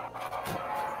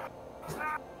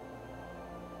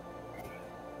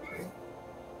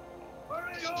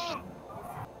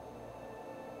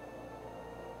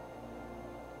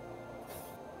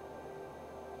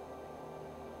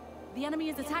 The enemy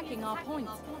is attacking our point.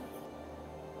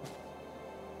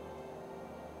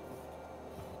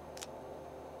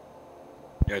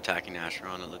 You're attacking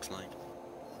Acheron, it looks like.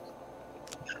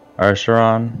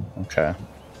 Acheron? Okay.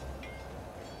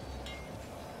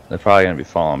 They're probably gonna be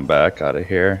falling back out of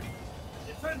here.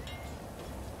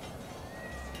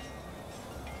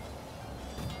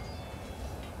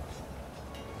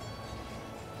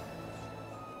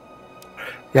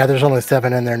 Yeah, there's only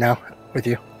 7 in there now with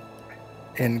you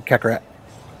in Kakarot.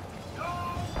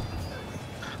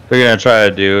 What they're gonna try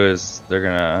to do is they're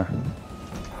gonna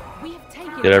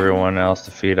get everyone else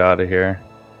to feed out of here,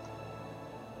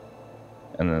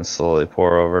 and then slowly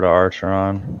pour over to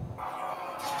Acheron.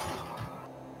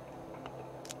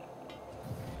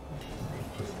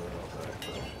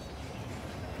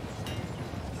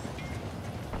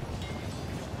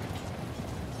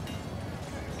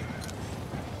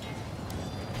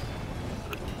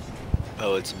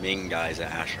 Oh, it's Ming guys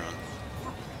at Acheron.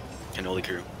 Cannoli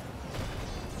crew.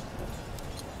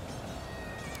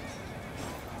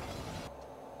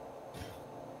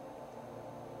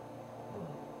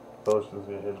 Ocean's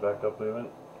gonna head back up there then.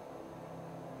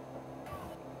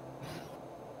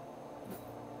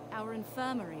 Our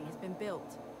infirmary has been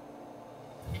built.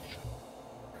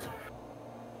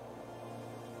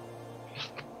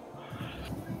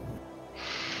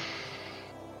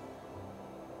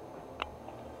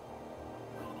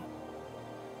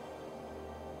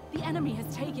 The enemy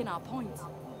has taken our point.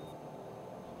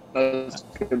 Let's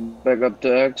get back up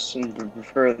to X and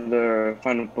prepare the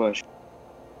final push.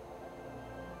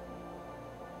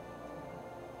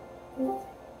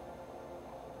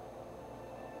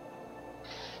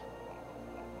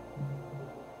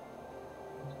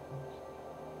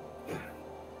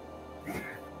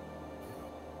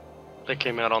 They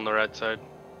came out on the right side.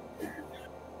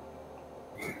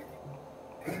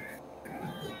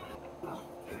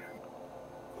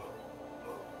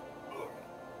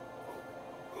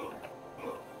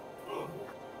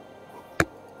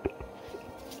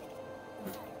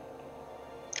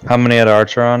 How many at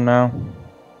Archer on now?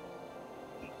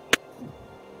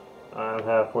 I'm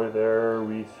halfway there.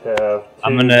 We have 2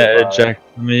 I'm gonna to 5. eject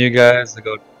some of you guys to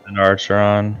go to an Archer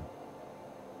on.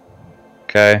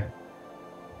 Okay.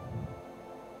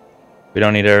 We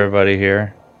don't need everybody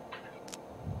here.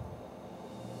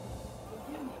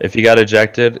 If you got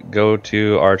ejected, go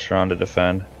to Archer on to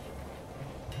defend.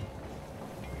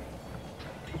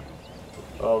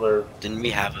 Oh, they're... Didn't we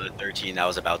have a 13 that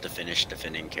was about to finish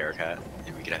defending Caracat?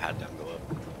 And we could have had them go up.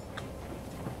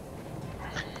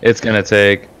 It's gonna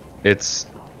take. We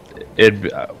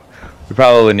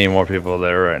probably need more people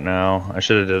there right now. I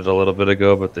should have did it a little bit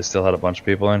ago, but they still had a bunch of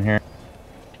people in here.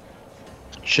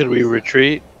 Should we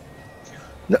retreat?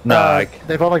 No,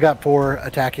 they've only got 4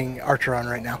 attacking Archeron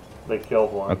right now. They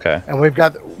killed 1. Okay. And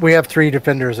we have 3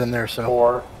 defenders in there, so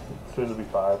 4, soon to be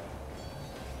 5.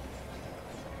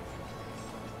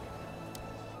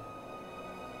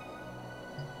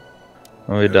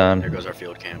 What are we done? There goes our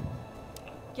field camp.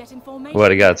 Get in formation.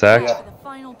 What, it got attacked? For the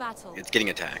final battle. It's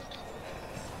getting attacked.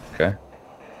 Okay.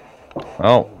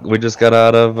 Well, we just got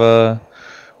out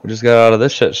of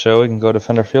this shit show. We can go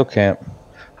defend our field camp.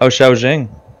 How's Xiaojing?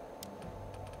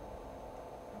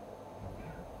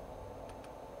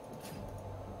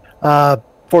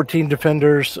 14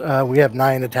 defenders. We have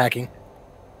 9 attacking.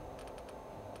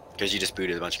 Because you just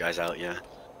booted a bunch of guys out, yeah.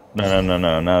 No, not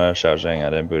out of Xiaojing. I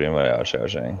didn't boot anybody out of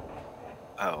Xiaojing.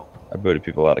 Oh. I booted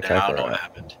people out of Then I don't know what Kakarot.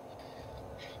 happened.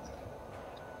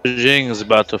 Jing is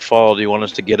about to fall. Do you want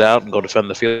us to get out and go defend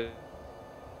the field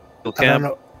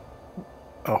camp?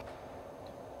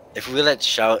 If we let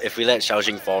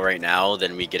Xiaojing fall right now,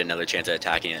 then we get another chance at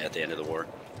attacking it at the end of the war.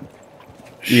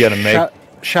 You gotta make.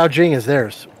 Xiaojing is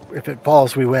theirs. If it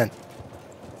falls, we win.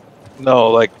 No,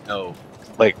 like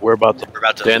we're about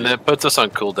to. And that puts us on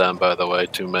cooldown, by the way,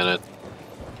 2 minutes.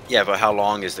 Yeah, but how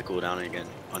long is the cooldown again?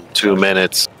 On 2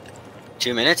 minutes.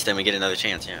 2 minutes, then we get another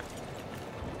chance. Yeah.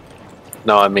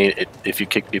 No, I mean, if you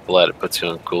kick people out, it puts you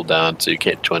on cooldown, so you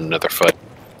can't join another fight.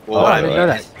 Well, I didn't know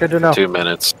that. Good to know. 2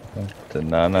 minutes. Did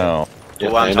not know.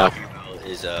 Well, what I'm talking about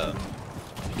is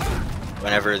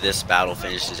whenever this battle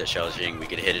finishes at Xiaojing, we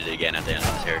could hit it again at the end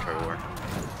of the territory war.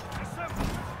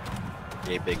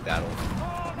 A big battle.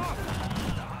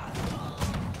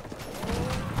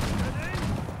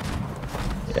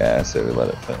 Yeah, so we let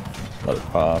it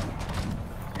pop.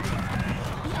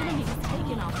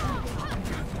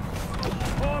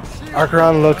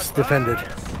 Archeron looks defended.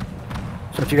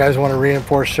 So if you guys want to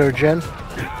reinforce Shojin,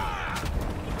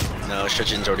 No,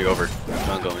 Shojin's already over.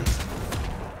 I'm going.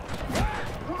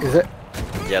 is it?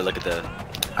 Yeah, look at the.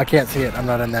 I can't see it. I'm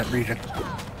not in that region.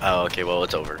 Oh, okay. Well,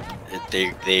 it's over.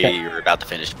 They are about to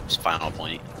finish this final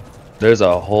point. There's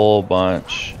a whole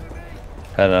bunch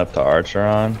heading up to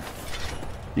Archeron.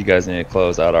 You guys need to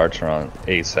close out Archeron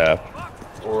ASAP.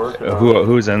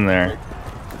 Who's in there?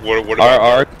 What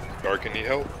about Dark? Need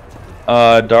help?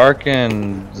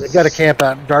 Darken. They've got a camp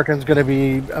out. Darken's going to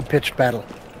be a pitched battle.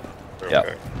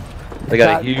 Yep. They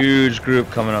got a huge group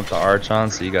coming up to Archon,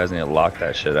 so you guys need to lock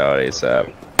that shit out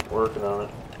ASAP. Working on it.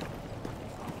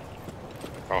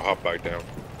 I'll hop back down.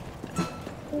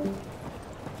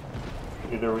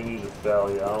 Either we need to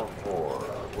sally out, or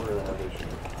we're gonna have issues.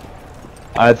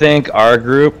 I think our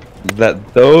group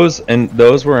those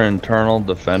were internal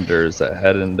defenders that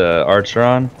head into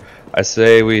Archeron. I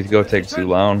say we go take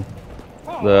Zulon.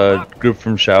 The group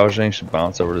from Xiaojing should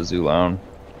bounce over to Zulon.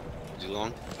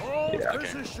 Zulon? Yeah.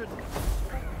 Okay.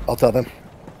 I'll tell them.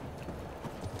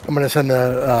 I'm going to send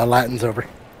the Latins over.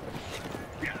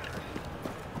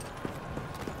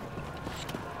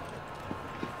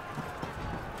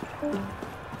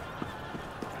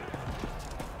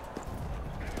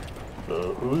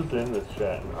 So who's in this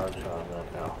chat in Archon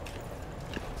right now?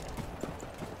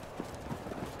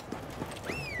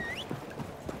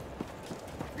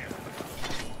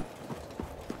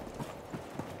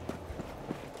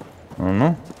 don't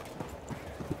know.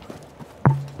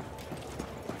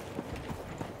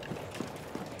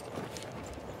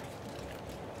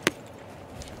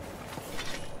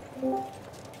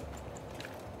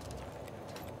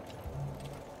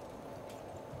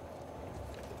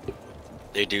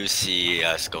 They do see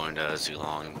us going to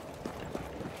Zulong.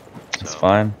 It's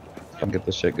fine. I'll get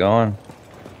this shit going.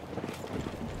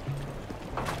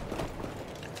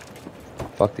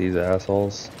 Fuck these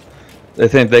assholes. They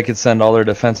think they could send all their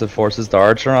defensive forces to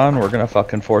Archeron. We're gonna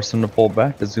fucking force them to pull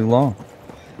back to Zulong.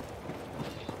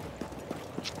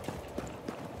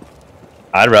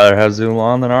 I'd rather have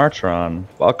Zulong than Archeron.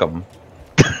 Fuck them.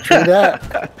 True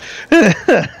that.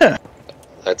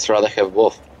 Let's rather have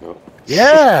both. No.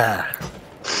 Yeah.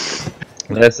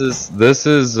 This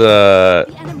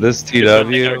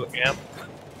TW.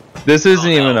 This isn't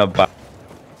even about.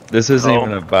 This isn't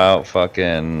even about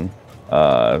fucking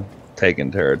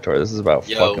taking territory. This is about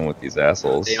fucking with these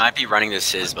assholes. They might be running the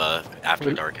Sisba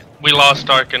after Darkin. We lost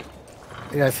Darkin.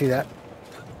 Yeah, I see that.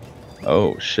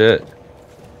 Oh shit.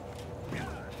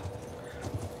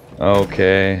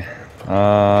 Okay.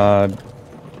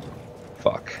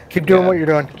 Fuck. Keep doing what you're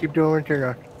doing. Keep doing what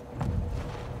you're doing.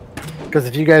 Because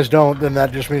if you guys don't, then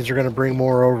that just means you're going to bring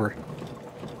more over.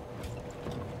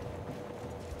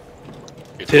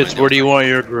 Tits, where do you want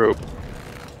your group?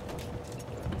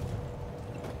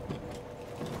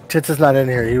 Tits is not in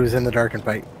here. He was in the Darken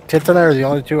fight. Tits and I are the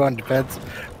only two on defense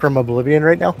from Oblivion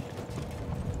right now.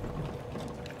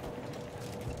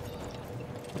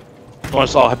 You want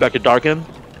us all head back to Darkin?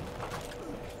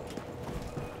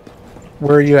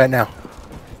 Where are you at now?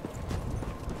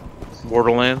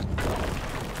 Borderlands.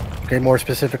 Okay, more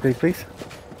specifically, please.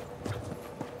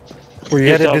 Were you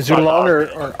headed to Zulong or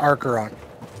Archeron?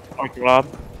 Archeron.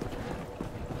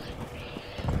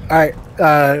 Alright,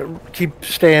 keep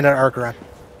staying at Archeron.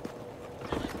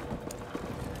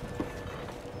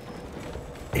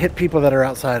 Hit people that are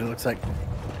outside, it looks like.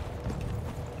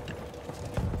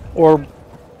 Or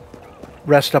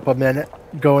rest up a minute,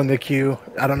 go in the queue.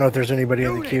 I don't know if there's anybody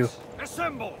in the queue.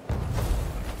 Assemble.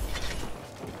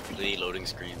 The loading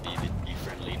screen, be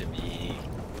friendly to me.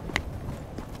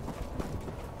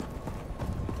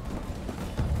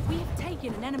 We have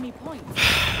taken an enemy point.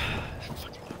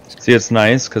 See, it's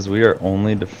nice because we are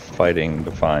only fighting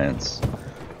Defiance.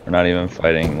 We're not even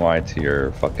fighting YT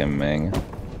or fucking Ming.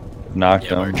 Knocked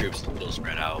them. Our troops will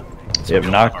spread out. So if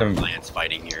knocked them,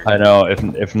 fighting here. I know.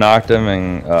 If knocked them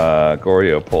and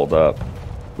Goryo pulled up,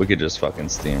 we could just fucking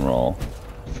steamroll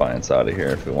Defiance out of here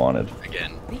if we wanted.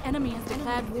 Again. The enemy has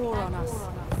declared war on us.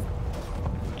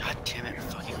 God damn it!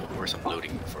 Fucking of course I'm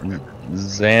loading for.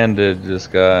 Xandid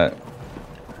just got.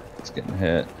 It's getting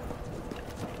hit.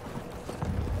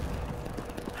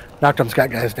 Noctum's got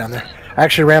guys down there. I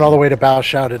actually ran all the way to Bao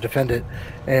Shao to defend it,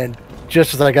 and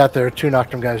just as I got there, 2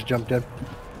 Noctum guys jumped in.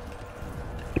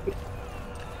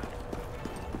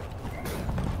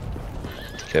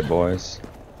 Okay, boys.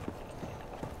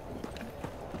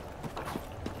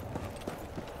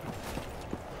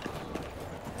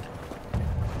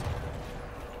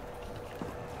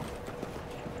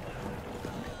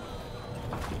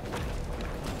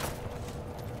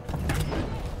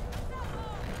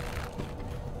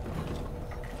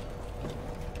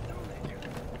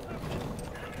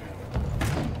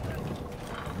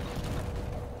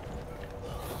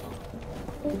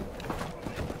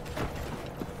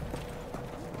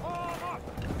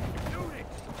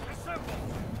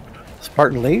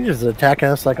 Spartan Legion is attacking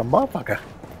us like a motherfucker.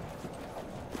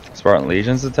 Spartan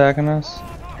Legion's attacking us?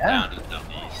 Yeah.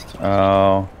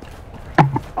 Oh.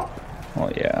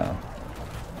 Well, yeah.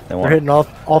 They're hitting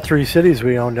all 3 cities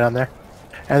we own down there.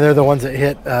 And they're the ones that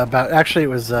hit about... Actually, it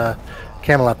was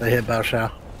Camelot that hit Bao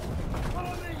Shao.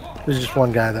 There's just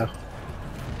one guy, though.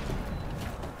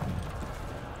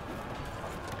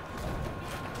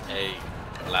 Hey,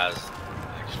 Laz.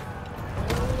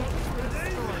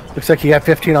 Looks like you got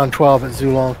 15 on 12 at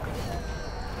Zulong.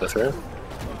 That's right.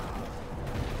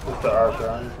 Just the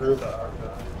Archeron group.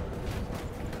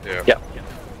 Yeah.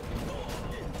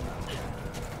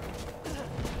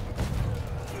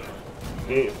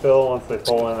 Phil, once they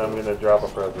pull in, I'm going to drop a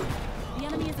present. The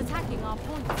enemy is attacking our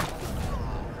point.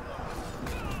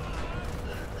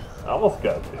 I almost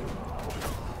got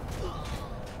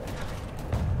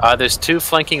to. There's 2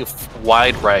 flanking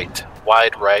wide right.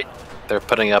 Wide right. They're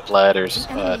putting up ladders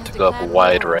to go up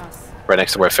wide right. Right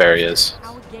next to where Ferry is.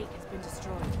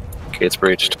 Gates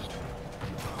breached.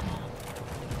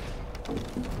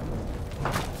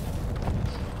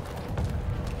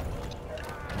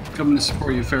 Coming to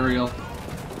support you, Fariel.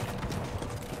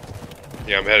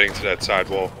 Yeah, I'm heading to that side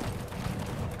wall.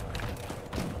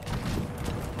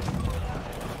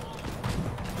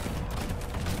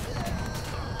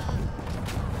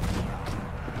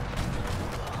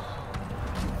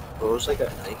 was like a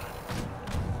night.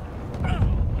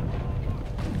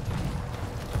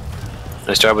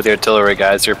 Nice job with the artillery,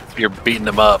 guys. You're beating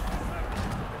them up.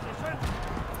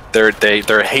 They're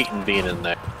hating being in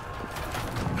there.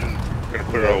 I'm gonna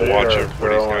put a watch of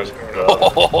what these guys are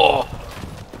Oh,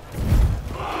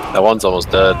 that one's almost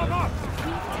dead.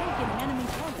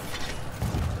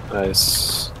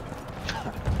 Nice.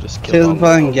 Just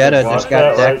Kilba and Geta just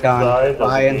got decked on.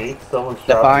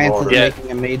 Defiance is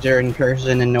making a major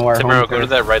incursion into our Timuro, home go to turf.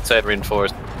 that right side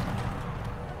reinforced.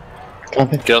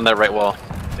 Get on that right wall.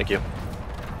 Thank you.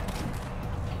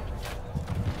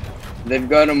 They've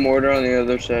got a mortar on the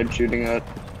other side shooting at.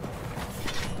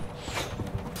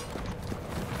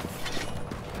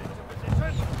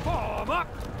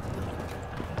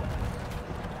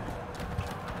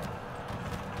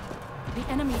 The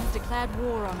enemy has declared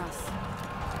war on us.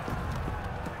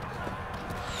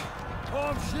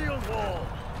 Form shield wall.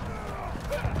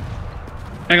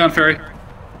 Hang on, Ferry.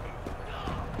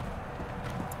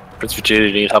 Prince Vegeta, do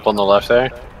you need help on the left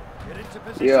there?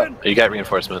 Yeah. You got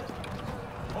reinforcement.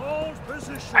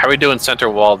 How are we doing center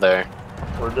wall there?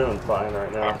 We're doing fine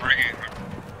right now.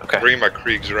 Okay. Bringing my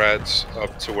Kriegsrats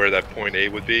up to where that point A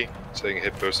would be, so they can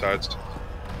hit both sides.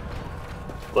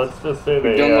 Let's just say We've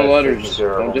they done the taking letters.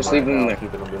 care of Don't them just right leave them now, there.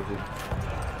 keeping them busy.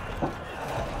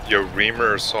 Yo,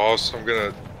 Reamer or Sauce, I'm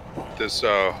gonna this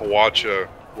Hawacha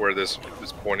where this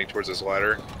is pointing towards this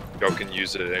ladder. Y'all can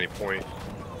use it at any point.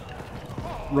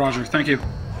 Roger, thank you.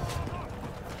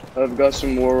 I've got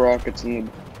some war rockets in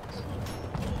the.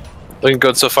 Looking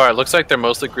good so far. It looks like they're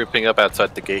mostly grouping up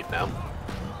outside the gate now.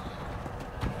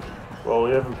 Well, we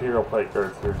have Imperial Pike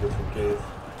Guards here just in case.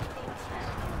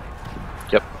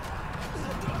 Yep.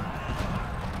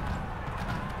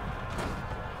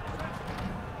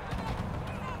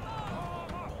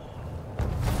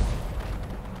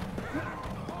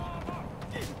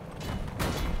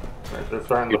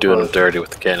 You're doing them dirty with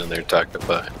the cannon there, Dr.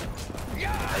 Pie.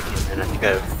 And I think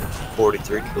I have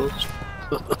 43 kills.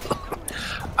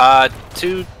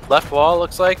 2 left wall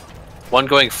looks like. One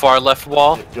going far left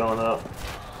wall. Going up.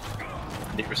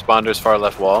 Need responders far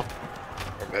left wall.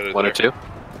 I'm headed 1 or there. 2.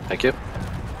 Thank you.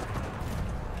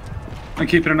 I'm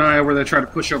keeping an eye out where they try to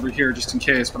push over here just in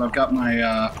case, but I've got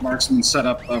my marksman set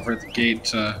up over at the gate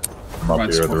to provide Copy,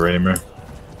 the support. Raymer.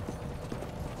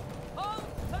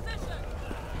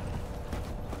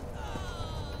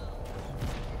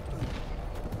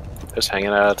 Just hanging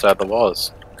out outside the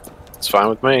walls. It's fine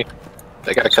with me.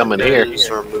 They gotta come in here. You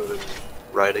start moving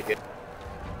right again.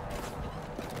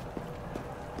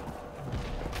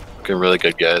 Looking really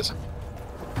good, guys.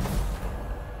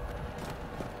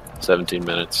 17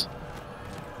 minutes.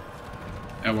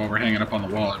 And while we're hanging up on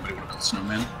the wall, anybody want to call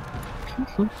snowman?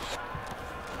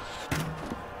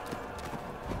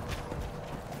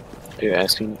 Are you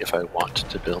asking if I want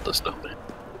to build a snowman?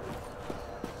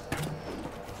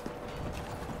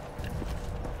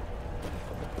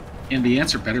 And the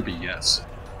answer better be yes.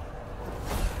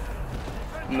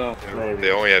 No. Maybe.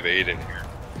 They only have 8 in here.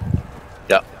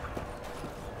 Yep.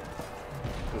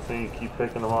 Just so you keep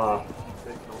picking them off.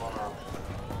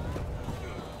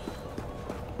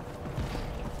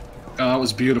 Oh, that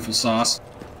was beautiful, Sauce.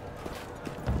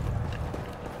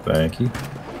 Thank you.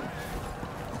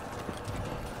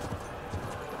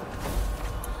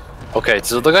 Okay,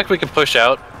 does it look like we can push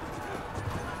out?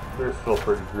 They're still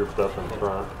pretty grouped up in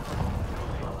front.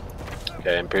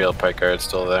 Okay, Imperial Pike Guard's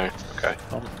still there. Okay.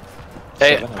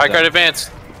 Hey, Pike Guard advance!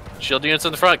 Shield units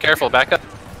in the front, careful, back up.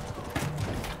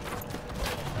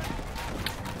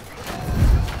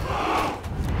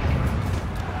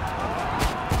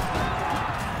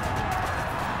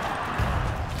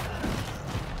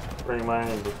 Bring mine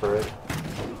in the fray.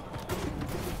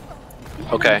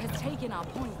 Okay.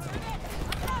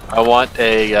 I want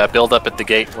a build up at the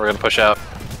gate. We're gonna push out.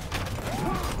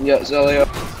 Yeah, Zelio.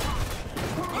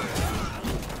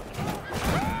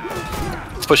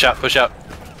 Let's push out, push out.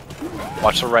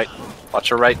 Watch the right. Watch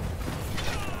the right.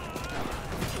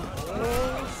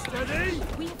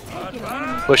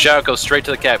 Push out, go straight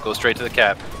to the cap, go straight to the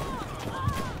cap.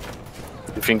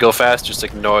 If you can go fast, just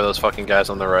ignore those fucking guys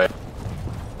on the right.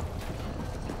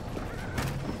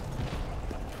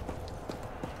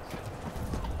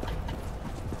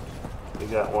 You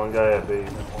got one guy at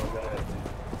base.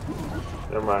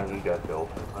 Never mind, he got killed.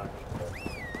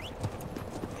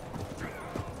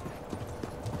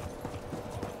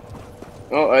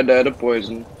 Oh, I died of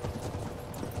poison.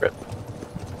 Rip.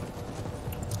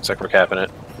 Looks like we're capping it.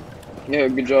 Yeah,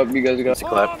 good job, you guys got. Easy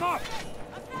clap.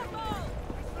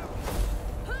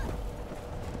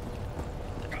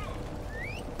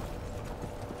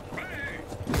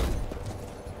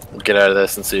 We'll get out of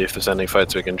this and see if there's any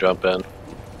fights we can jump in.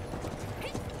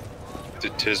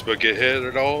 Tisba get hit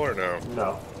at all or no?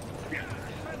 No.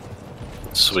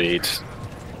 Sweet.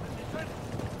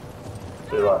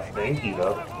 They lost Stanky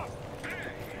though.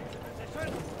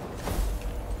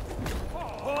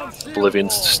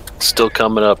 Oblivion's still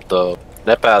coming up though.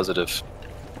 Net positive.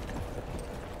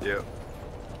 Yeah.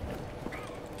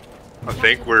 I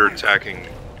think we're attacking.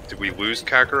 Did we lose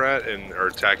Kakarot and are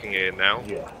attacking it now?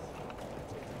 Yeah.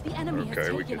 The enemy has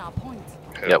Okay, we taken can. our point.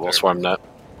 Yeah, we'll swarm that.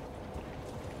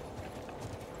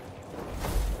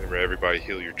 Remember, everybody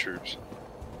heal your troops.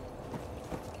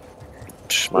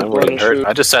 Mine wouldn't hurt.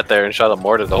 I just sat there and shot a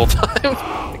mortar the whole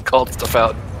time. And called stuff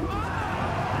out.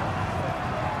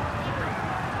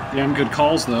 Damn good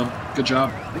calls, though. Good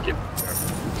job. Thank you.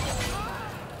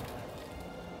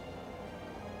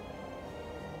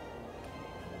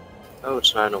 Oh,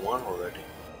 it's 9:01 already.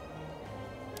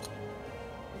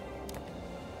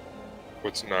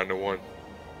 What's 9 to 1?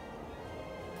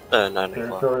 9 o'clock.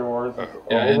 Territory wars is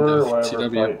Yeah, end over. of Whatever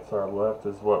TW. fights are left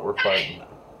is what we're fighting.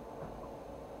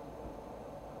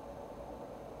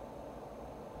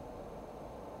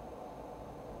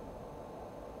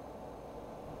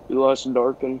 We lost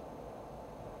Darkin.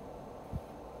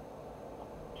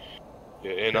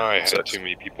 Yeah, and I had too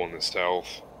many people in the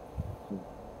south.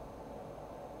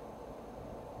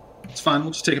 It's fine.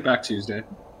 We'll just take it back Tuesday.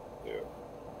 Yeah.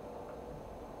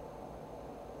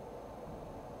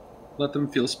 Let them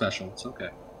feel special. It's okay.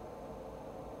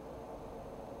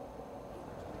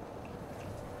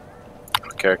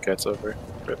 Karakat's over.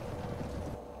 Rip.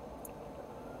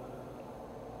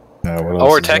 what Oh, we're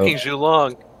else is attacking up?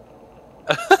 Zhulong.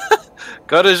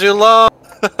 Go to Zhulong.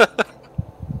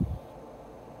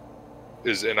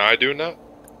 Is NI doing that?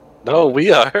 No,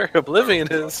 we are. Oblivion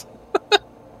is.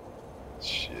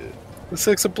 Shit. The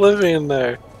 6 Oblivion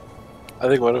there. I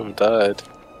think one of them died.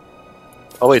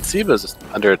 Oh wait, Siba's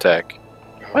under attack.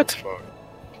 What? Fuck.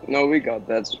 No, we got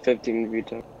that. It's 15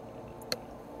 veto.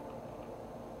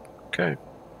 Okay.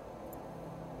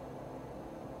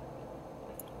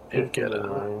 Didn't get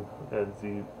 9 at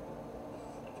Z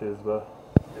Tisba.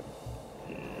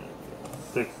 And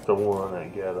 6-1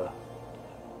 at Geta.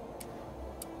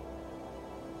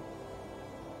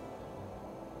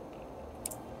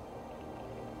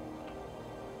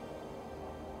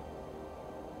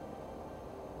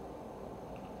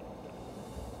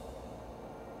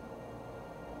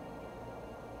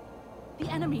 The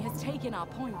enemy has taken our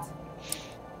point.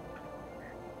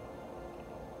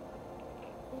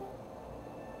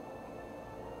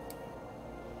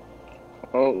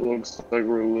 Oh, it looks like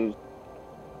we're losing.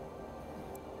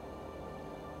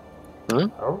 Huh?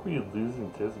 How are we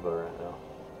losing Tisba right now?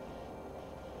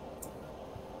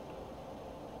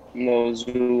 No,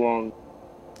 Zulong.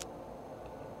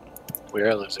 We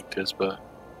are losing Tisba.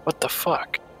 What the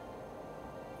fuck?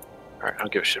 Alright, I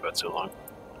don't give a shit about Zhulong.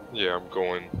 Yeah, I'm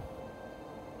going.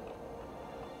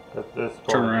 At this point,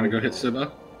 Turn around and go hit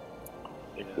Siba.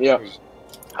 Yeah.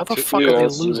 How the fuck are they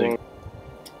losing?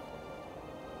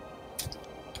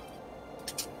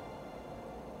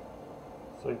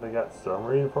 It's like they got some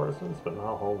reinforcements, but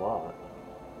not a whole lot.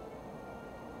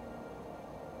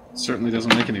 Certainly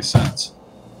doesn't make any sense.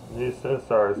 New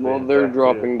Sinstars. Well, they're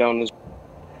dropping down this.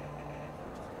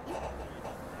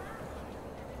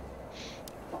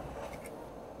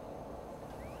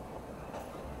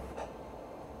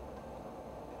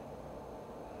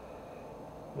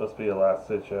 Must be a last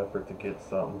ditch effort to get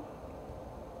something.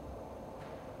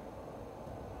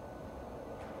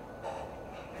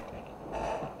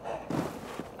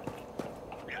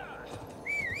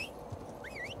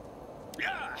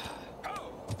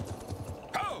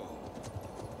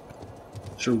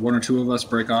 Should one or two of us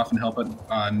break off and help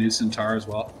at New Centaur as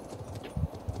well?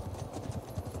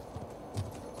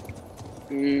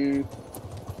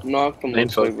 Knock them Main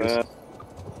looks like focus. that.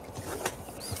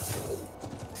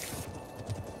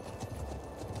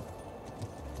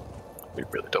 We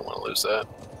really don't want to lose that.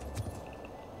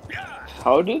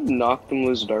 How did Knock them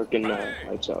lose Darkin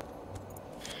lights out?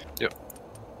 Yep.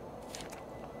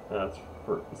 That's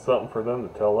for something for them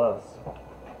to tell us.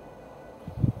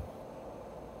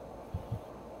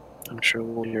 I'm sure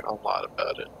we'll hear a lot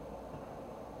about it.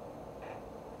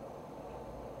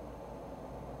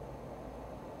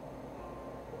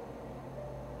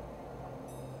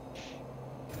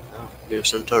 New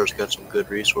Centaur's got some good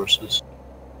resources.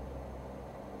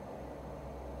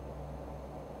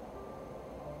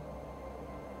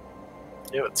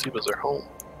 Yeah, but Siba's are home.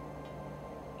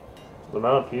 The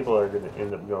amount of people are going to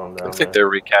end up going down I think there.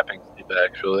 they're recapping Siba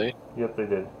actually. Yep, they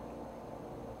did.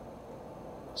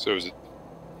 So is it?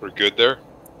 We're good there?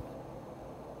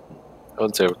 I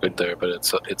wouldn't say we're good there, but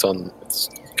it's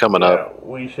coming up.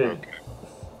 We should.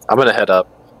 I'm gonna head up.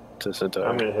 to Centaur.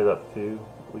 I'm gonna hit up too.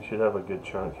 We should have a good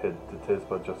chunk hit to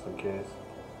Tisba just in case.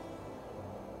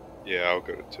 Yeah, I'll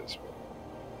go to Tisba.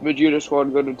 Vegeta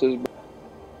squad, go to Tisba.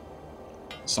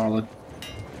 Solid.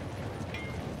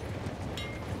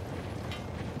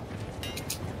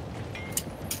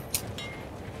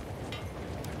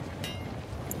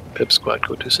 Pip squad,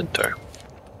 go to Centaur.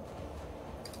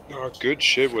 Good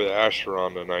shit with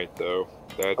Acheron tonight, though.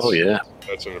 That's, Oh, yeah.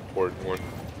 That's an important one.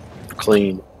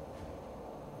 Clean.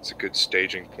 It's a good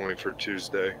staging point for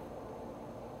Tuesday.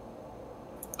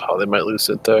 Oh, they might lose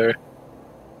Centaur.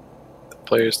 The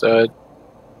players died.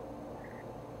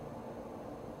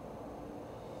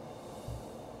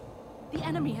 The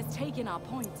enemy has taken our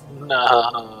point.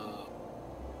 No.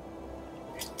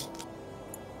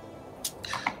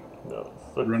 No,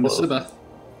 so Run to close. Siba.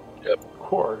 Yep.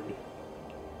 Quarry.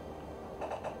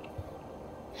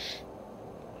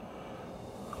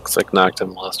 Looks like knocked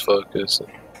him lost focus. And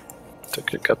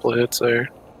took a couple of hits there.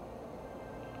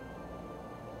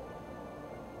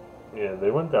 Yeah, they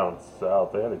went down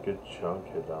south. They had a good chunk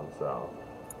hit down south.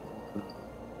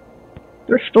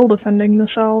 They're still defending the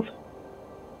south.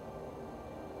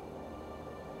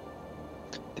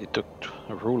 They took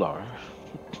a ruler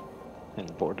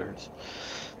and borders.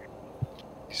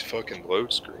 These fucking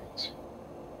load screens.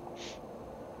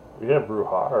 We have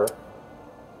Ruhar.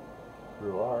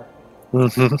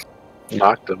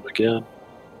 Knocked him again.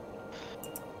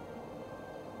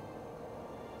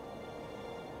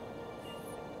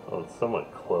 Well, it's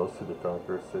somewhat close to the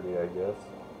Conqueror City, I guess.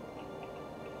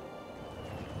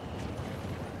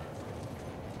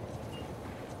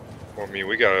 Well, I mean,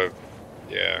 we gotta...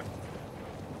 Yeah.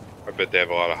 I bet they have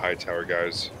a lot of high tower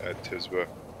guys at Tisba.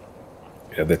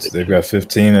 Yeah, they've got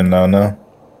 15 and no.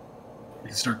 You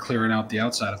can start clearing out the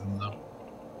outside of them, though.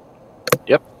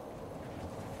 Yep.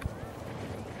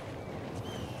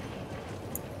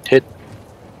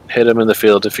 Hit him in the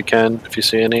field if you can, if you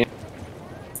see any.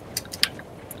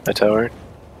 High tower.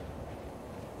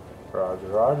 Roger,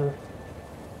 roger.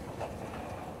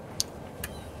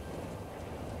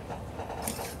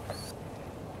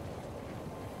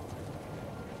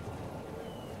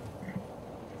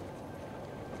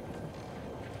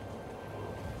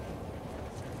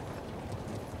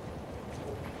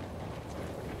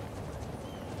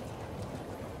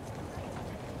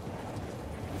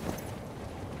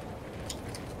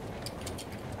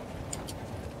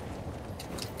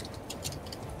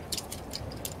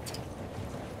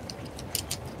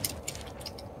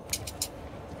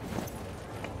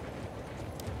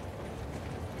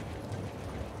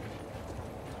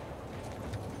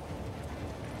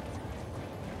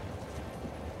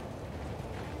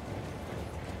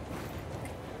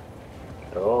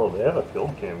 Oh, they have a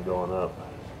field cam going up.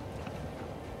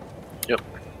 Yep.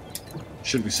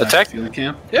 Should we sack Attack the field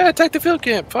camp? Yeah, attack the field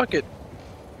camp. Fuck it.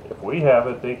 If we have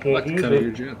it, they can't Like the use cut of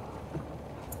your it. jib.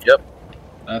 Yep.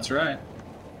 That's right.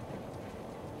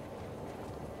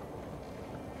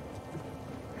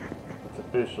 It's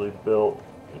officially built.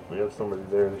 If we have somebody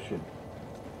there, they should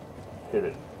hit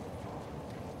it.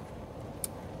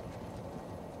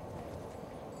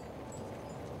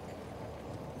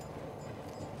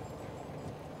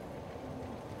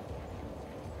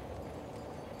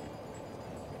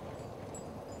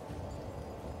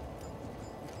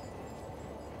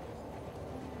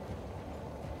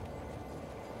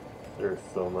 There's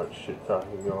so much shit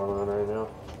talking going on right now.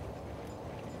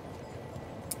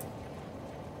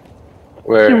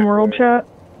 Where? In world chat?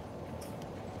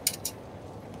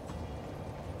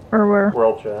 Or where?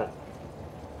 World chat.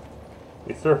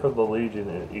 A surf of the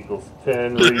Legion equals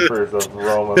 10 Reapers of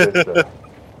Roma Vista.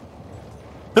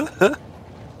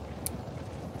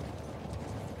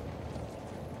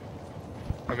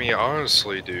 I mean,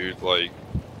 honestly, dude, like,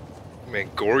 man,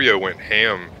 Goryo went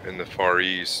ham in the Far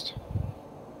East.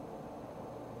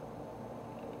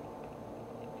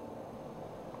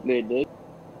 They did.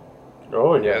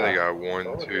 Oh Yeah, they got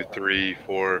 1, 2, 3,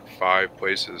 4, 5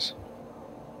 places.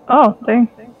 Oh, dang.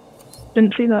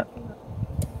 Didn't see that.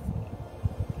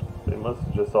 They must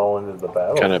have just all ended the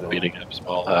battle. Kind of then. beating up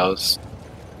Small House.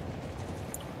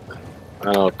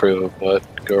 I don't approve of what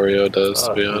Goryo does,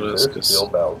 to be Dude, honest. There's 'Cause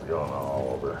field battles going on all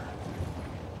over.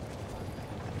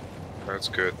 That's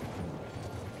good.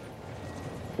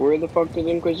 Where the fuck did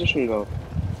Inquisition go?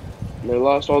 They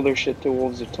lost all their shit to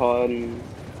Wolves of Todd and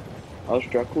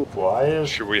Alstraku. Why is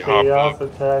Should we hop Chaos up?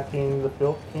 attacking the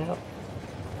field camp?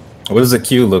 What does the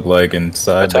queue look like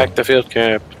inside? Attack the field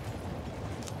camp.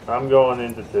 I'm going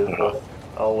into Tisba.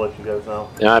 I'll let you guys know.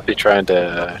 Yeah, I'd be trying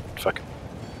to fucking.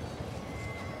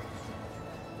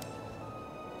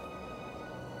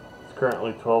 It's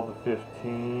currently 12 to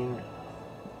 15.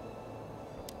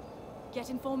 Get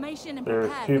in formation and There's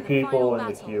prepare 2 for the people final in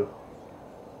the battle. queue.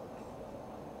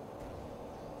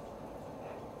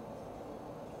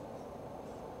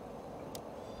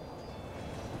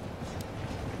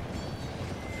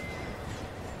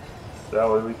 That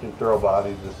way we can throw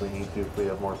bodies if we need to, if we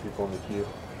have more people in the queue.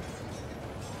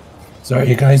 So are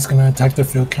you guys gonna attack the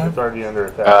field camp? It's already under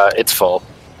attack. It's full.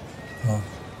 Oh.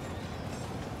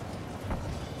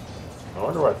 I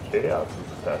wonder why Chaos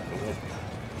is attacking it.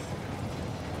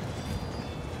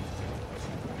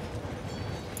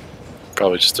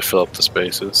 Probably just to fill up the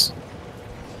spaces.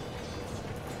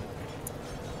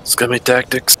 It's gonna be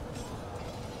tactics.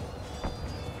 Yeah,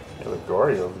 but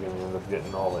Gorio's gonna end up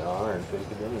getting all the honor and take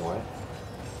it anyway.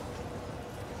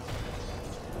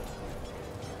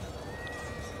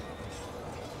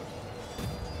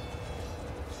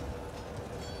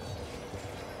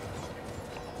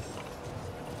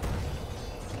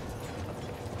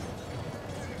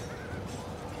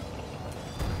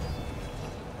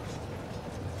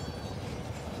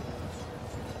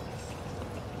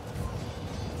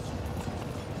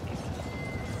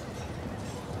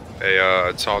 Hey,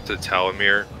 talk to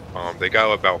Talamir. They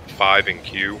got about 5 in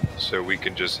queue, so we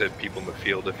can just hit people in the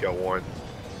field if y'all want.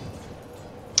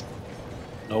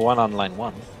 No one on line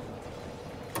 1.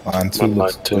 Line 2 Line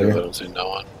looks 2, clear. I don't see no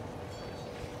one.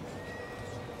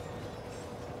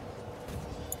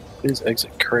 Please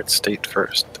exit current state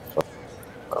first.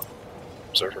 Oh,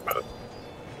 observer mode.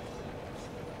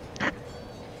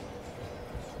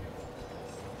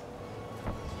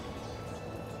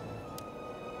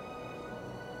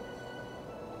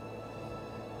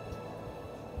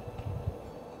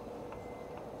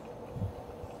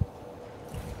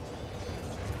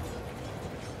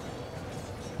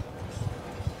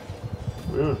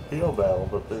 We would field battle,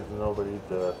 but there's nobody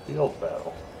to field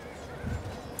battle.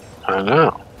 I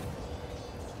know.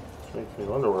 Which makes me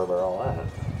wonder where they're all at.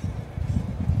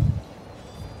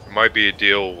 It might be a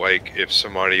deal like if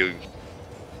somebody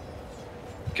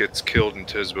gets killed in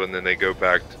Tisba and then they go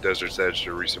back to Desert's Edge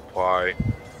to resupply,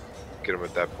 get them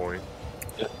at that point.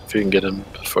 Yeah, if you can get them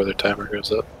before their timer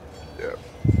goes up. Yeah.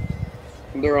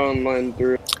 They're on line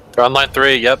 3. They're on line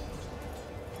 3, yep.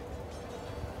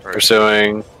 Right.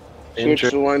 Pursuing. Switch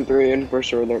Injured. to line 3 and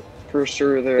pursue their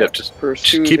Yep, just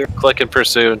pursue keep their clicking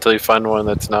pursue until you find one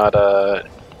that's not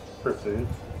Pursued.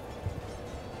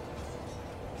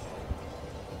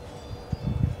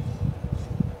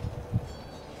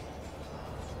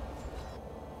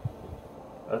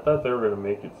 I thought they were going to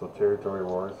make it so Territory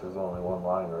Wars there's only one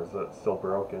line, or is that still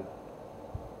broken?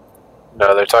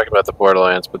 No, they're talking about the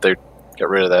Borderlands, but they got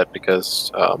rid of that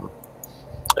because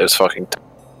it was fucking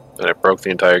and it broke the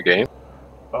entire game.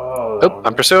 Oh, Nope,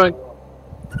 I'm pursuing.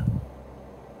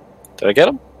 Did I get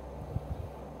him?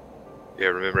 Yeah,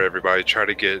 remember everybody, try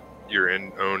to get your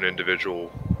own individual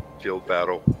field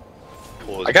battle.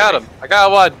 Pull as I got many- him. I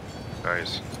got one.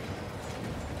 Nice.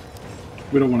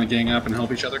 We don't want to gang up and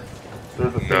help each other.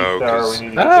 There's a siege No, tower 'cause- we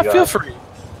need to get the Feel guy. free.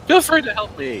 Feel free to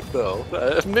help me, though.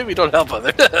 Maybe don't help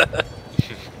others.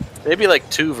 Maybe like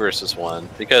 2 versus 1,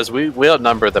 because we'll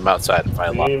number them outside if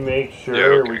I We lock. need to make sure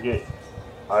Yeah, okay. we get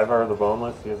Ivar the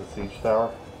Boneless. He has a siege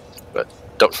tower. But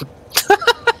don't.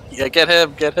 Yeah, get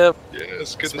him. Get him. Yeah,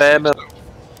 it's good Spam to see him.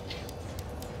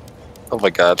 Oh my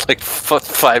god, like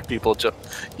 5 people jump.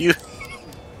 You.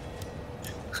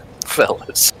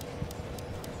 Fellas.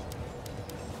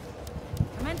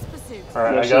 Commence pursuit.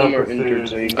 Alright, I Most got of him them are injured,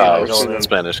 so you pursued. can't Oh, pursue Going in.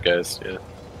 Spanish guys, yeah.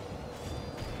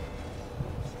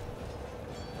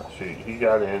 Oh, shoot, he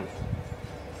got in.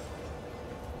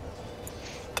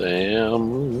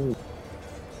 Damn.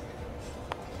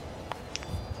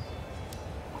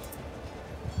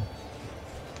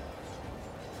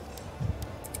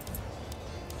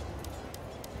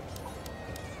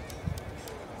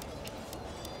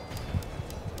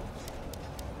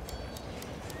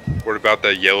 What about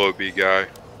that yellow bee guy?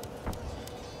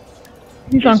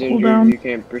 He's on injured, cooldown. you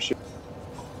can't pursue.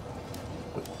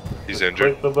 He's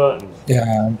injured. Click the button.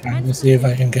 Yeah, I'm trying to see if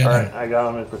I can get Alright, him. I got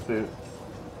him in pursuit.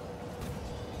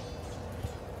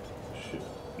 Shoot.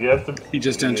 You have to. He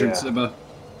just entered Yeah. Ziba.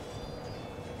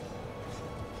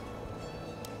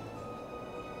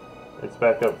 It's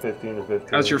back up 15 to 15.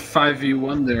 How's your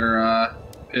 5v1 there,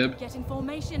 Ib? Get in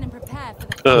formation and prepare for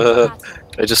the final battle.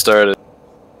 I just started.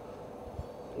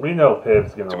 We know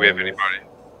Pib's gonna Do we have win this. anybody?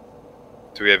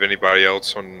 Do we have anybody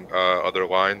else on other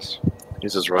lines?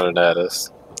 He's just running at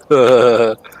us.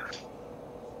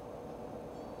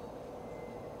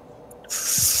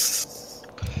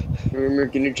 Remember,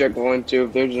 can you check line 2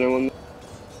 if there's anyone?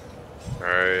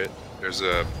 Alright, there's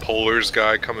a Polars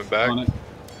guy coming back. On it.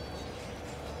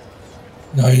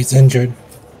 No, he's injured.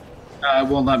 It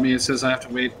won't let me. It says I have to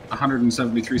wait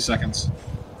 173 seconds.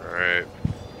 Alright.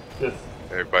 Just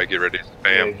Everybody get ready to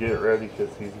yeah, spam. get ready because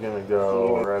he's gonna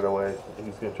go right away.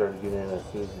 He's gonna try to get in as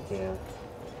soon as he can.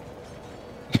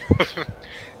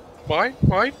 Why?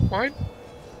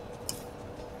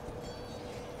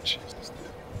 Jesus.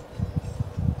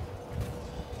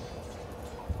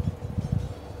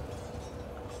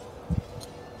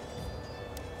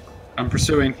 I'm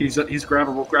pursuing. He's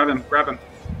grabbable. Grab him.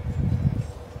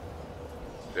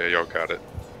 Yeah, y'all got it.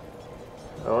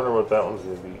 I wonder what that one's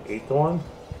gonna be. 8-1?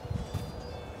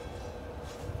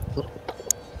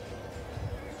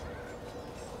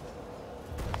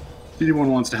 If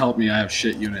anyone wants to help me, I have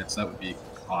shit units. That would be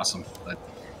awesome. But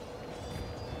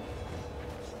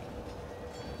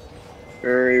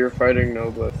You're fighting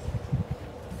Nova.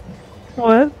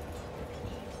 What?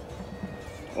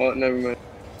 Oh, never mind.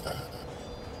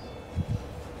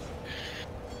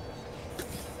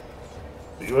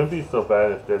 It wouldn't be so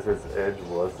bad if Desert's Edge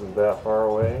wasn't that far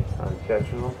away on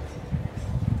catching them.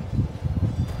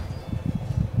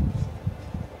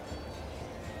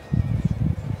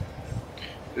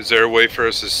 Is there a way for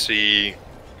us to see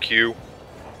Q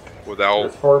without?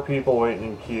 There's 4 people waiting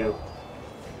in queue.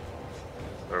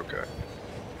 Okay.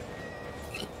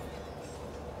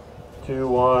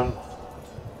 2-1.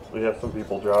 We have some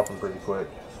people dropping pretty quick.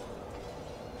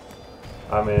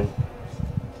 I'm in.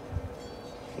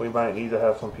 We might need to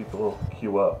have some people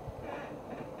queue up.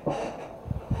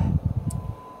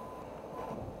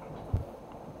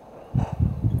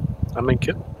 I'm in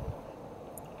queue.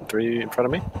 3 in front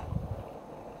of me.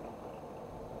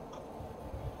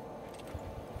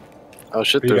 Oh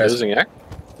shit, they're losing X?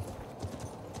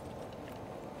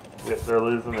 Yep, they're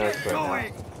losing X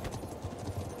right now.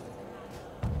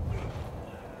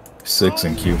 6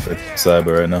 in queue for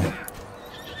Cyber right now.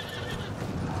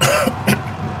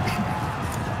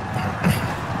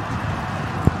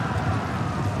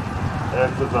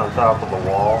 X is on top of the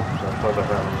wall. That's why they're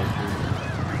having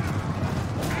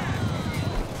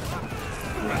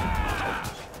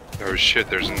issues. Oh shit,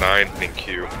 there's 9 in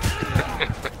queue.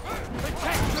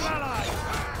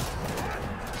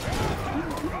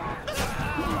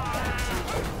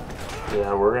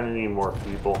 Yeah, we're gonna need more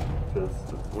people because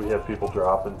we have people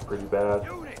dropping pretty bad.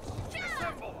 Oh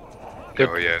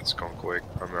yeah, it's going quick.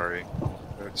 I'm already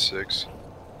at 6.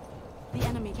 The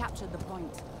enemy captured the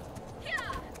point.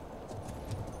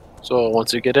 So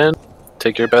once you get in,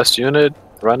 take your best unit,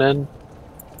 run in.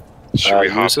 Should we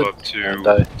hop use it, up to and,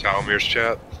 Talamir's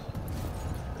chat?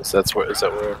 Is that where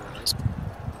everyone is?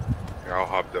 Yeah, I'll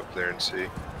hop up there and see.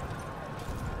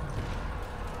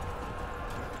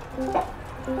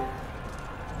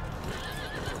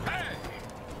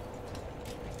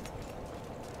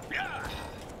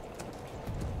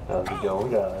 How's it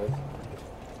going, guys?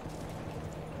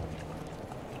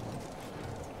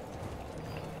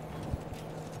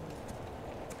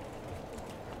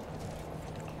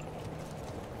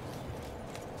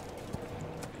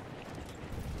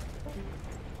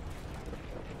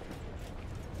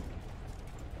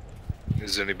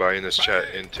 Is anybody in this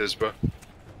chat in Tisba?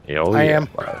 I am.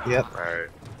 Yep. Alright.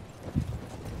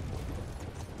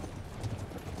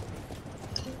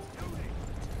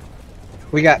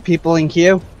 We got people in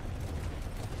queue.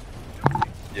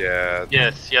 Yeah.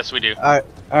 Yes, we do. All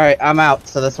right, I'm out,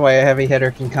 so this way a heavy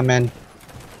hitter can come in.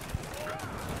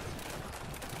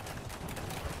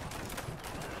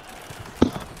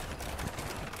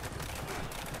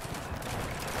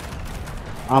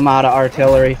 I'm out of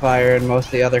artillery fire, and most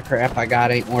of the other crap I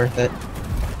got ain't worth it.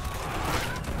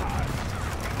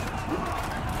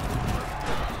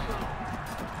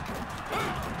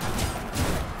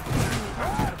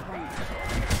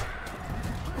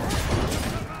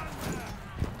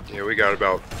 Yeah, we got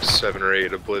about 7 or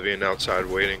 8 Oblivion outside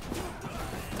waiting.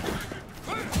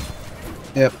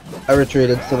 Yep, I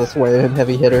retreated, so this way a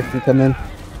heavy hitter can come in.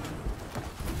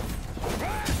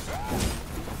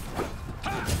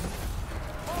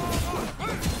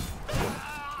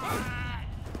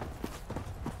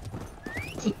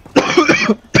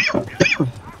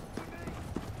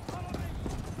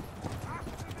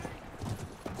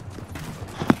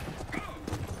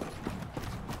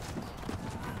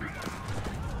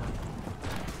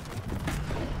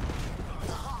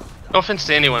 No offense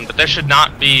to anyone, but there should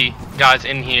not be guys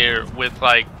in here with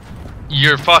like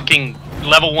your fucking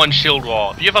level 1 shield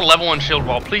wall. If you have a level 1 shield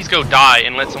wall, please go die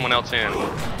and let someone else in.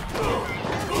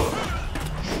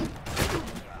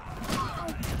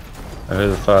 Who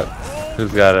the fuck?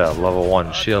 Who's got a level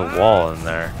 1 shield wall in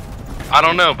there? I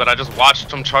don't know, but I just watched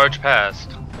them charge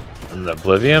past. An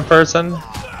Oblivion person?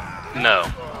 No.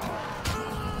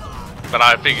 but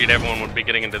I figured everyone would be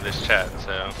getting into this chat,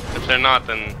 so if they're not,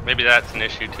 then maybe that's an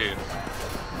issue too.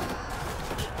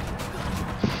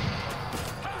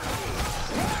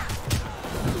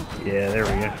 Yeah, there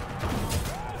we go.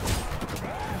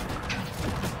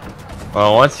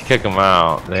 Well, once you kick them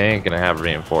out, they ain't gonna have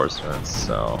reinforcements,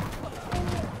 so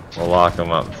we'll lock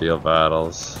them up in field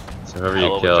battles. So whoever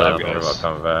you kill, don't worry about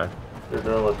coming back. They're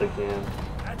doing what they can.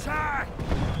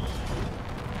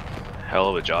 Hell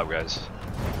of a job, guys.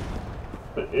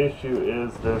 The issue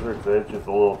is Desert's Edge is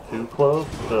a little too close,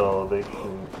 so they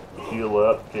can heal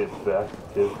up, get back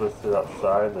to Tisbus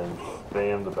outside, then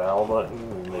spam the battle button,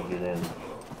 and they get in.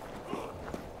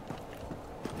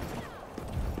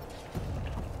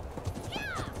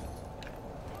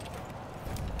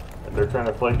 And they're trying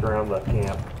to flank around the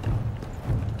camp.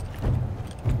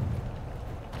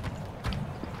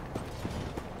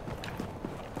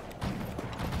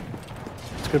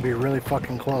 It's gonna be really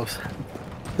fucking close.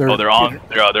 They're on.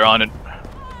 They're on it.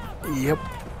 Yep.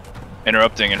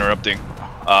 Interrupting.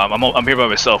 I'm here by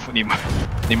myself. Need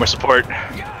more support.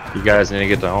 You guys need to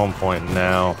get to home point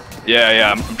now.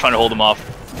 Yeah. I'm trying to hold them off.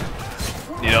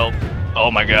 You know. Oh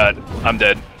my god. I'm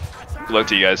dead. Good luck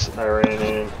to you guys. I ran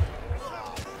in.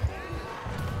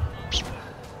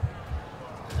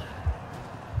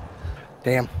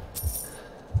 Damn.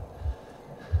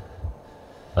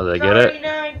 Oh, they get it?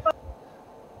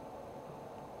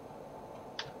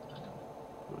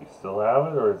 Do we still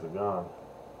have it, or is it gone?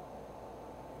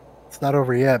 It's not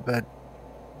over yet, but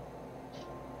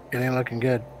it ain't looking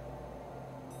good.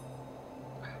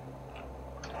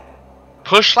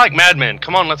 Push like madmen.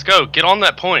 Come on, let's go. Get on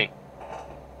that point.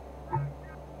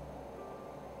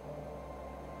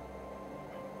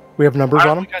 We have numbers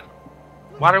on them?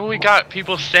 Why do we got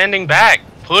people standing back?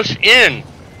 Push in.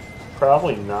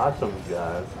 Probably knocked them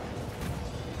guys.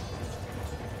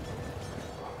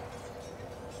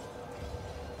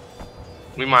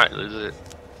 We might lose it.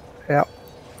 Yep.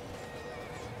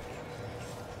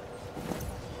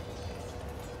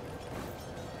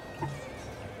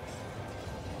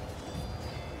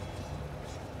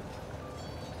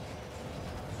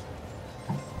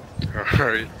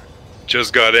 Alright.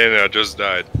 Just got in and I just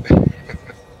died.